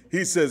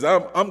 He says,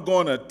 I'm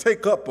going to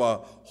take up a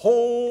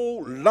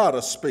whole lot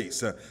of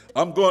space.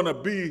 I'm going to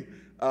be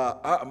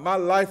my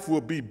life will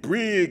be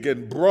big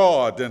and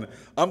broad, and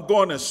I'm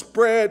going to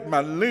spread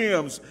my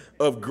limbs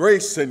of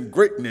grace and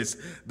greatness,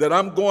 that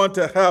I'm going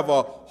to have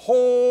a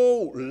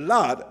whole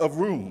lot of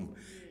room.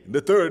 And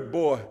the third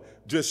boy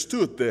just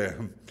stood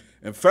there,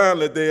 and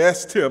finally they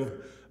asked him,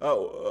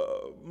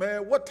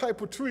 man, what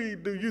type of tree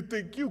do you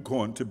think you're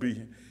going to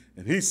be?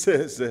 And he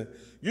says,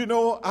 you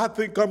know, I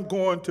think I'm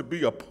going to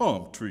be a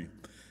palm tree.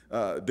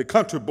 The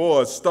country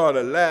boys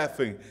started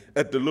laughing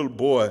at the little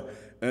boy,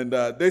 and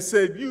they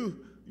said,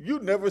 you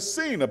never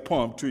seen a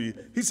palm tree.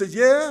 He said,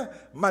 yeah,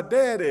 my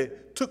daddy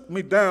took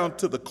me down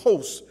to the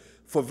coast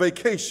for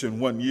vacation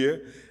one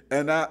year,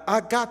 and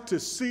I got to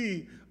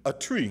see a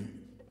tree.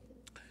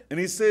 And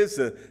he says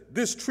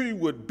this tree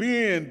would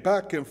bend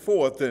back and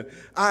forth, and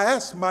I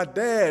asked my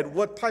dad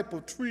what type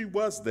of tree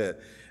was that,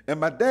 and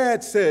my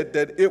dad said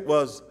that it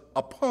was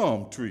a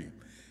palm tree.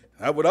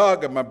 I would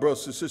argue, my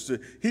brothers and sisters,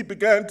 he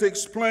began to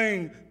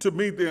explain to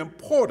me the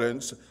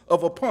importance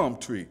of a palm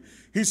tree.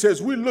 He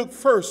says, we look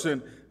first,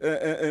 and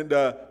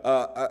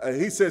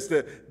he says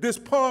that this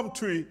palm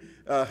tree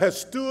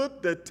has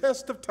stood the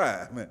test of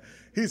time.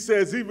 He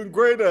says, even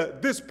greater,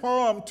 this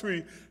palm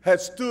tree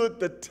has stood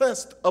the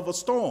test of a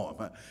storm.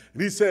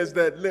 And he says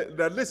that,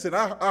 now listen,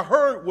 I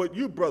heard what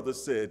you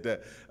brothers said.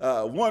 That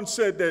one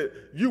said that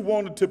you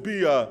wanted to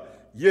be a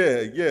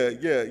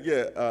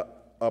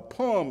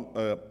palm,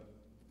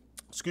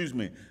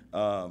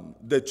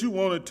 that you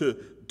wanted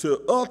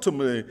to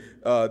ultimately,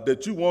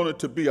 that you wanted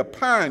to be a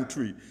pine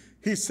tree.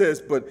 He says,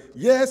 but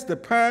yes, the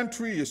pine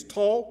tree is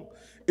tall.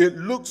 It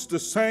looks the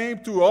same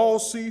through all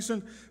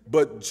season,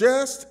 but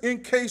just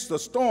in case the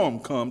storm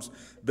comes,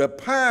 the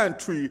pine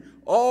tree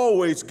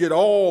always get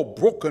all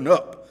broken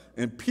up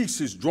and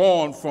pieces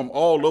drawn from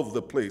all over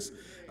the place.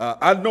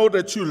 I know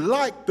that you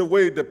like the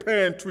way the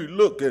pine tree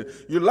look, and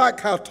you like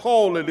how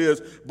tall it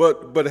is,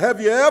 but have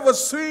you ever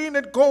seen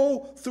it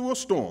go through a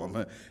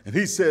storm? And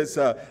he says,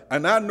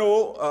 and I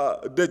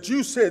know that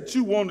you said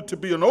you wanted to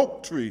be an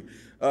oak tree,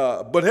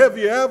 but have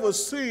you ever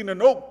seen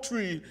an oak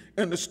tree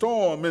in the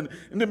storm? And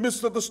in the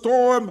midst of the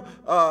storm,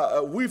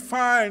 we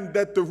find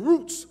that the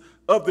roots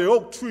of the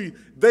oak tree,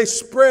 they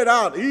spread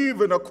out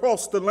even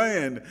across the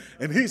land.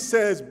 And he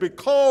says,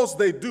 because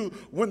they do,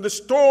 when the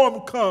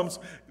storm comes,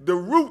 the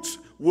roots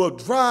will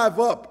drive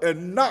up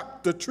and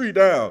knock the tree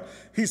down.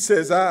 He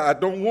says, I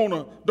don't want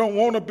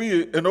to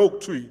be an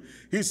oak tree.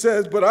 He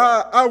says, but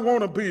I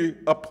want to be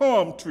a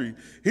palm tree.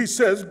 He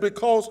says,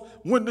 because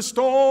when the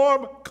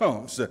storm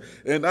comes,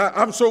 and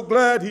I'm so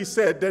glad he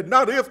said that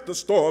not if the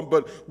storm,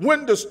 but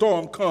when the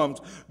storm comes,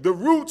 the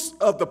roots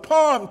of the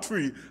palm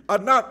tree are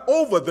not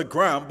over the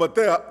ground, but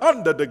they are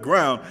under the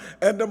ground.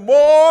 And the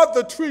more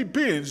the tree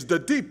bends, the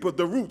deeper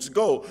the roots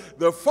go.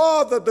 The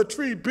farther the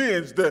tree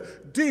bends, the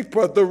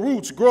deeper the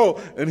roots grow.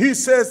 And he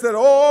says that,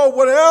 oh,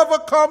 whatever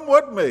come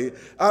what may,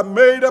 I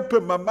made up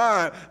in my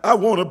mind, I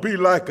want to be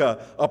like a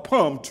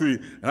palm tree.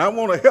 And I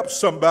want to help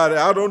somebody.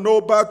 I don't know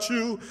about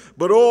you,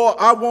 but oh,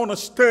 I want to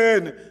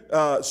stand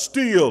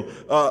still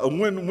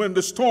when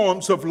the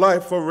storms of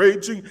life are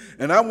raging.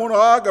 And I want to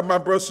argue, my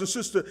brothers and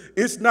sisters,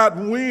 it's not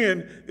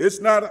when, it's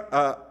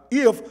not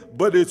if,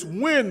 but it's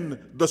when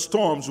the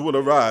storms will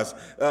arise.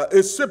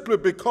 It's simply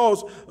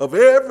because of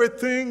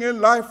everything in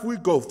life we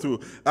go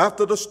through.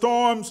 After the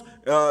storms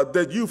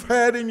that you've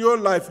had in your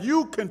life,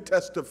 you can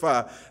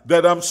testify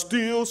that I'm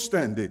still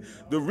standing.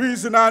 The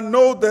reason I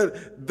know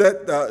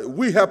that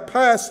we have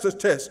passed the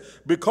test,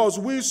 because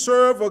we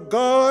serve a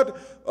God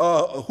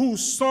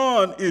whose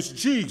son is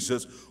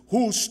Jesus,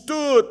 who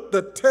stood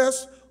the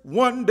test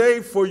one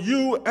day for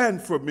you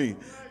and for me.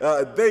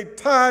 They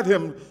tied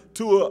him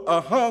to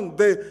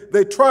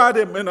they tried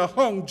him in a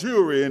hung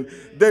jury, and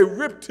they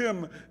ripped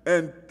him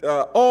and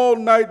all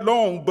night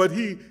long, but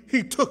he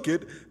took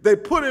it. They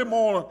put him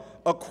on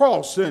a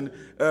cross and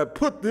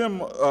put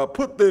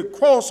the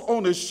cross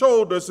on his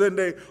shoulders, and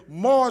they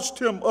marched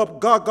him up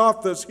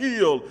Golgotha's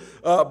hill.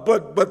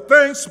 But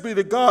thanks be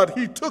to God,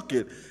 he took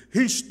it.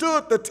 He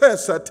stood the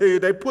test, I tell you.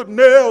 They put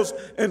nails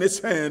in his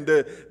hand.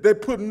 They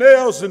put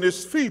nails in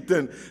his feet,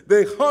 and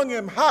they hung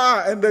him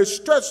high, and they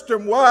stretched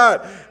him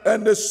wide,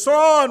 and the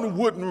sun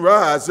wouldn't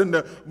rise, and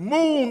the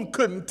moon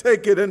couldn't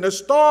take it, and the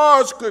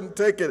stars couldn't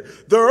take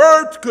it. The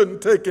earth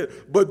couldn't take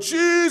it. But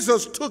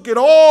Jesus took it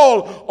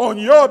all on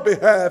your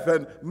behalf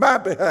and my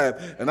behalf.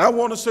 And I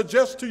want to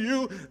suggest to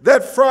you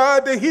that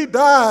Friday he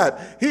died.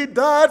 He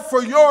died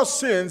for your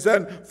sins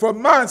and for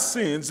my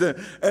sins.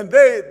 And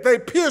they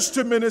pierced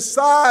him in his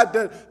side,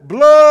 that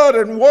blood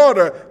and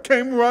water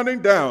came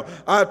running down.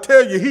 I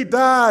tell you, he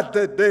died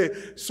that day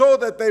so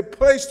that they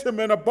placed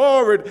him in a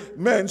borrowed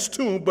man's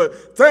tomb.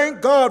 But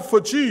thank God for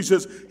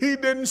Jesus, he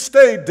didn't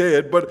stay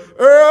dead. But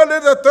early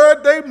the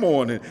third day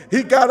morning,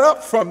 he got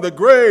up from the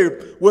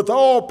grave with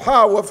all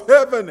power of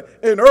heaven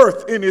and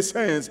earth in his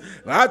hands.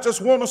 And I just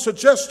want to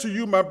suggest to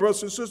you, my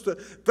brothers and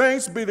sisters,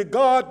 thanks be to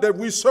God that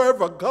we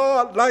serve a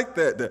God like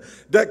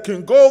that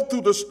can go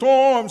through the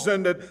storms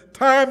and the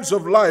times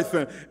of life,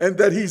 and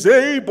that he's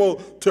able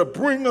to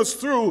bring us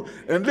through.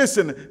 And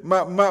listen,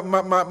 my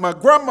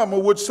grandmama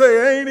would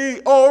say, ain't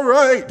he all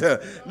right?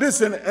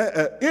 Listen,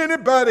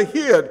 anybody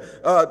here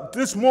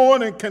this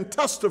morning can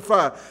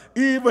testify,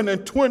 even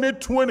in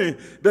 2020,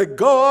 that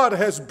God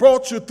has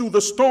brought you through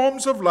the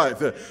storms of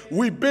life.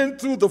 We've been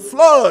through the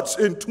floods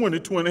in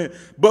 2020,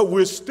 but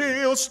we're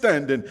still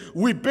standing.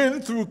 We've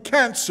been through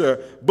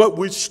cancer, but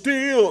we're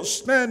still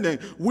standing.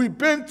 We've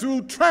been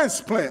through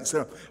transplants,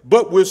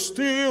 but we're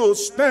still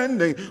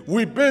standing.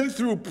 We've been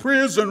through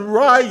prison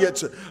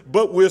riots,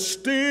 but we're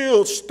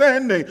still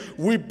standing.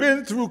 We've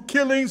been through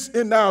killings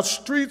in our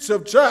streets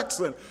of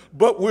Jackson,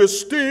 but we're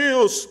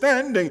still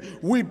standing.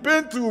 We've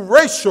been through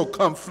racial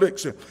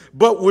conflicts,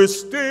 but we're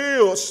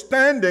still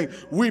standing.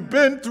 We've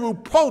been through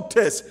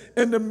protests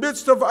in the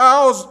midst of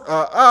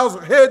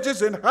our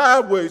hedges and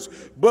highways,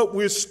 but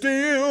we're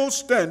still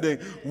standing.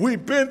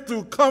 We've been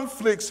through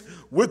conflicts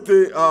with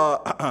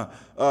the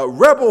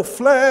rebel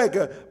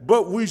flag,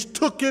 but we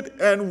took it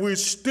and we're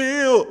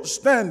still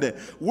standing.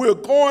 We're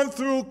going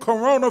through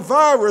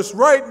coronavirus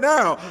right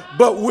now,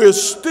 but we're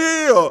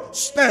still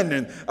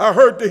standing. I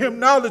heard the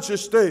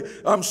hymnologist say,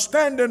 I'm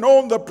standing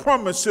on the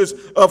promises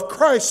of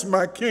Christ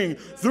my King.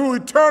 Through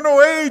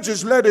eternal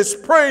ages, let his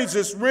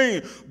praises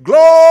ring.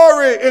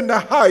 Glory in the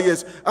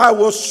highest, I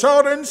will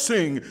shout and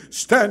sing,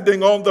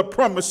 standing on the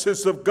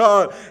promises of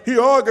God. He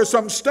argues,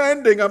 I'm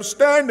standing on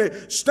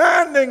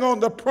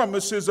the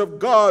promises of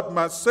God,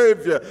 my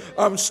Savior.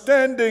 I'm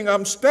standing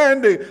on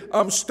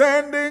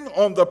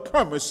the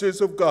promises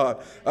of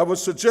God. I would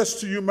suggest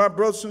to you, my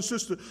brothers and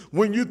sisters,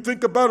 when you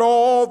think about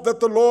all that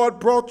the Lord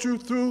brought you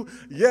through,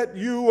 yet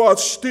you are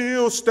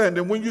still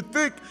standing. When you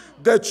think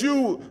that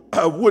you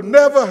would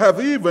never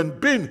have even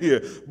been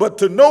here, but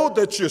to know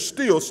that you're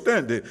still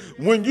standing.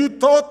 When you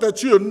thought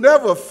that you'll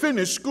never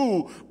finish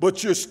school,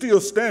 but you're still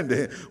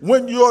standing.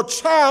 When you're a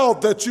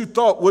child that you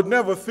thought would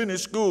never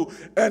finish school,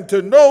 and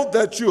to know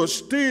that you're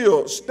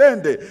still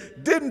standing.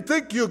 Didn't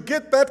think you'll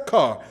get that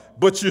car,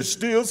 but you're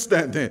still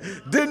standing.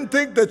 Didn't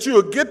think that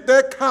you'll get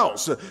that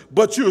house,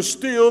 but you're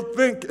still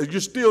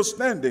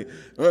standing.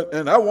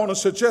 And I want to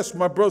suggest,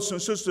 my brothers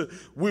and sisters,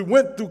 we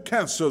went through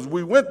cancers,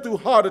 we went through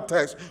heart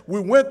attacks, we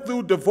went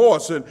through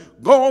divorce, and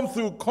gone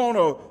through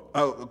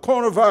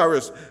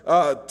coronavirus.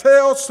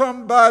 Tell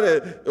somebody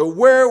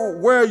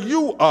where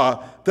you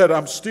are that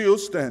I'm still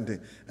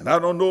standing. And I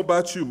don't know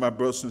about you, my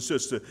brothers and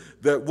sisters,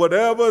 that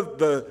whatever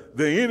the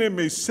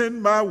enemy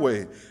send my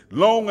way,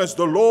 long as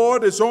the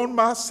Lord is on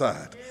my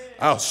side,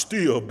 I'll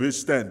still be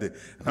standing.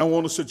 And I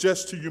want to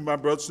suggest to you, my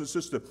brothers and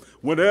sisters,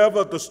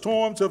 whenever the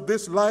storms of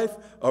this life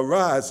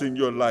arise in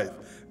your life,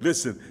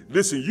 listen,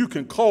 you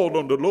can call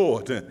on the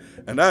Lord,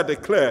 and I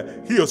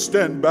declare he'll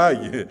stand by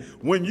you.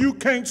 When you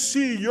can't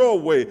see your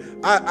way,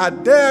 I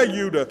dare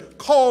you to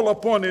call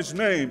upon his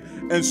name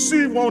and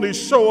see won't he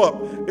show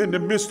up in the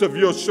midst of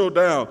your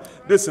showdown.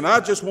 Listen, I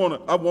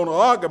want to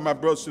argue, my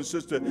brothers and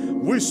sisters,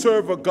 we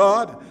serve a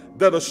God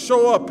that'll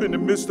show up in the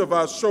midst of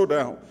our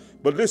showdown.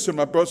 But listen,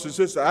 my brothers and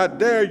sisters, I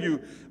dare you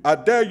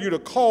to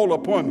call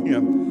upon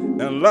him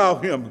and allow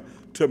him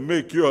to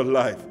make your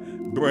life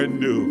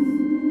brand new.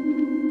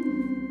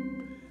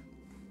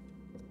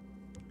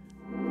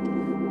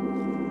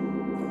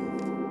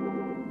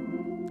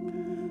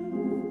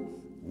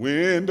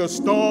 When the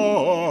storms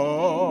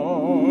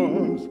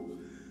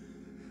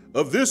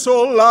of this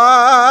old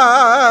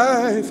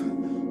life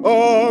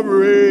are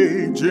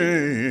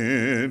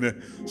raging,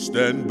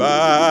 stand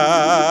by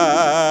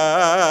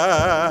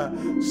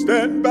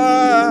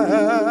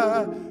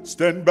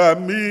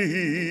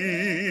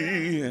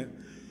me.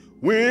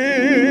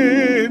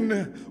 When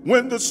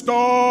the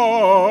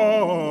storms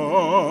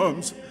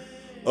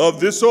of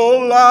this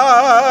old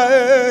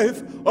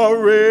life are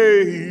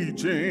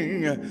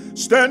raging,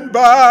 stand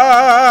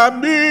by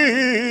me.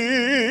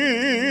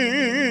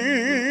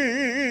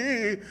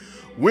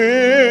 When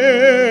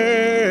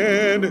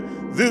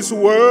this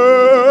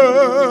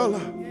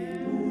world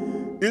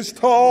is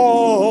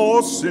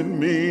tossing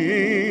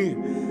me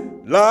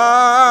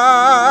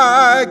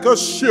like a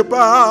ship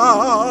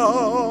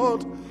out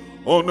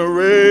on the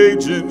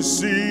raging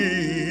sea,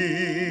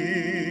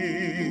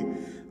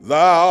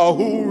 thou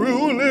who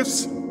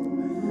rulest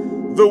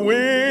the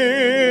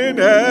wind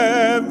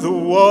and the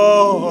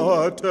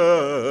water,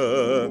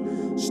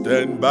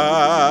 stand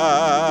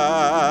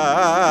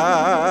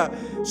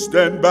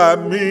by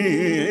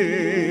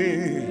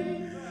me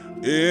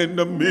in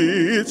the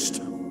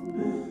midst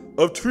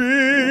of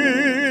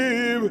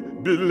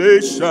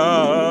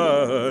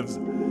tribulations.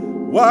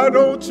 Why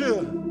don't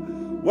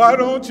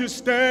you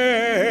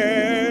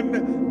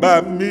stand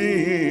by me?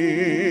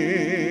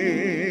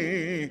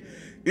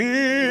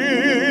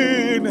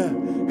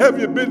 Have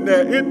you been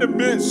there in the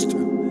midst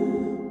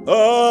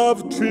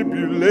of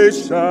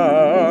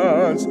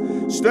tribulations?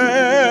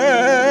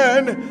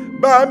 Stand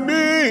by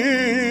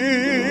me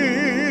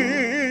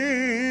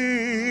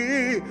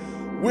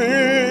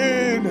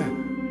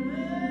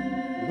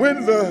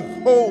when the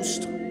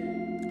host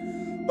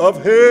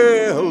of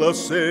hell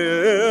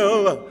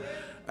assail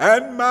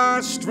and my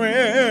strength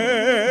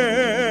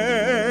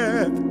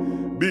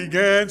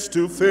begins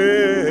to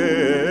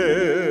fail.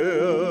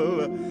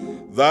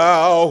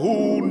 Thou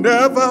who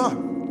never,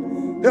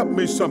 help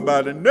me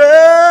somebody, never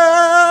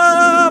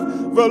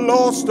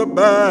lost a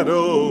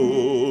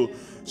battle,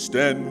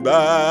 stand by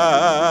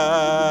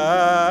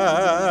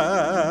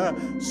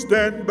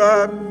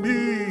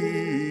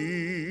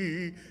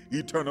me.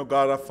 Eternal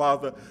God, our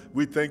Father,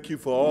 we thank you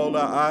for all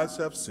our eyes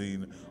have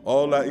seen,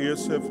 all our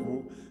ears have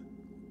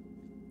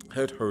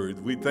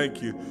heard. We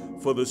thank you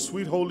for the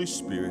sweet Holy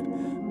Spirit.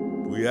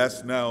 We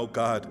ask now,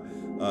 God,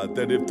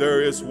 that if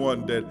there is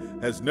one that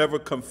has never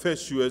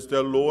confessed you as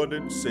their Lord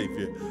and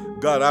Savior,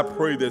 God, I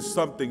pray that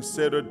something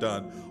said or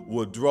done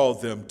will draw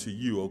them to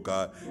you, oh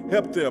God.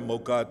 Help them, oh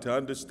God, to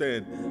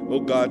understand, oh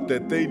God,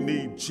 that they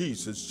need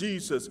Jesus.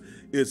 Jesus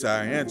is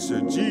our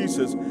answer.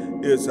 Jesus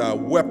is our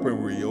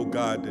weaponry, oh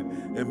God.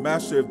 And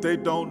Master, if they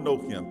don't know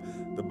him,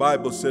 The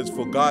Bible says,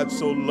 for God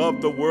so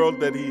loved the world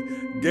that he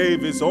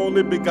gave his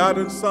only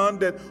begotten Son,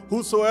 that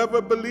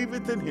whosoever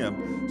believeth in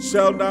him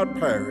shall not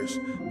perish,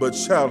 but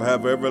shall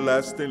have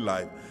everlasting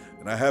life.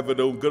 And I have it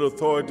on good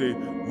authority.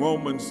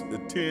 Romans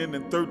 10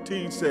 and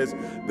 13 says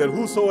that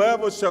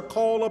whosoever shall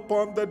call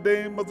upon the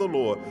name of the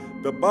Lord,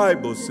 the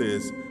Bible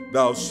says,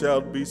 thou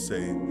shalt be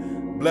saved.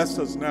 Bless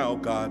us now,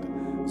 God,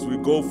 as we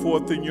go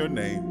forth in your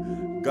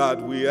name.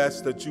 God, we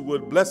ask that you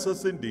would bless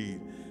us indeed,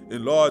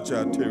 enlarge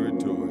our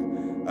territory.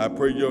 I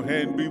pray your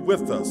hand be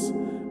with us.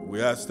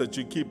 We ask that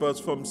you keep us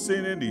from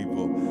sin and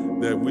evil,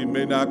 that we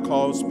may not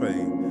cause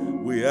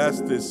pain. We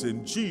ask this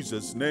in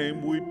Jesus'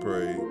 name we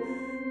pray.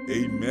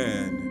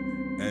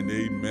 Amen and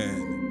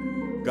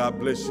amen. God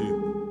bless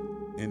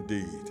you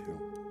indeed.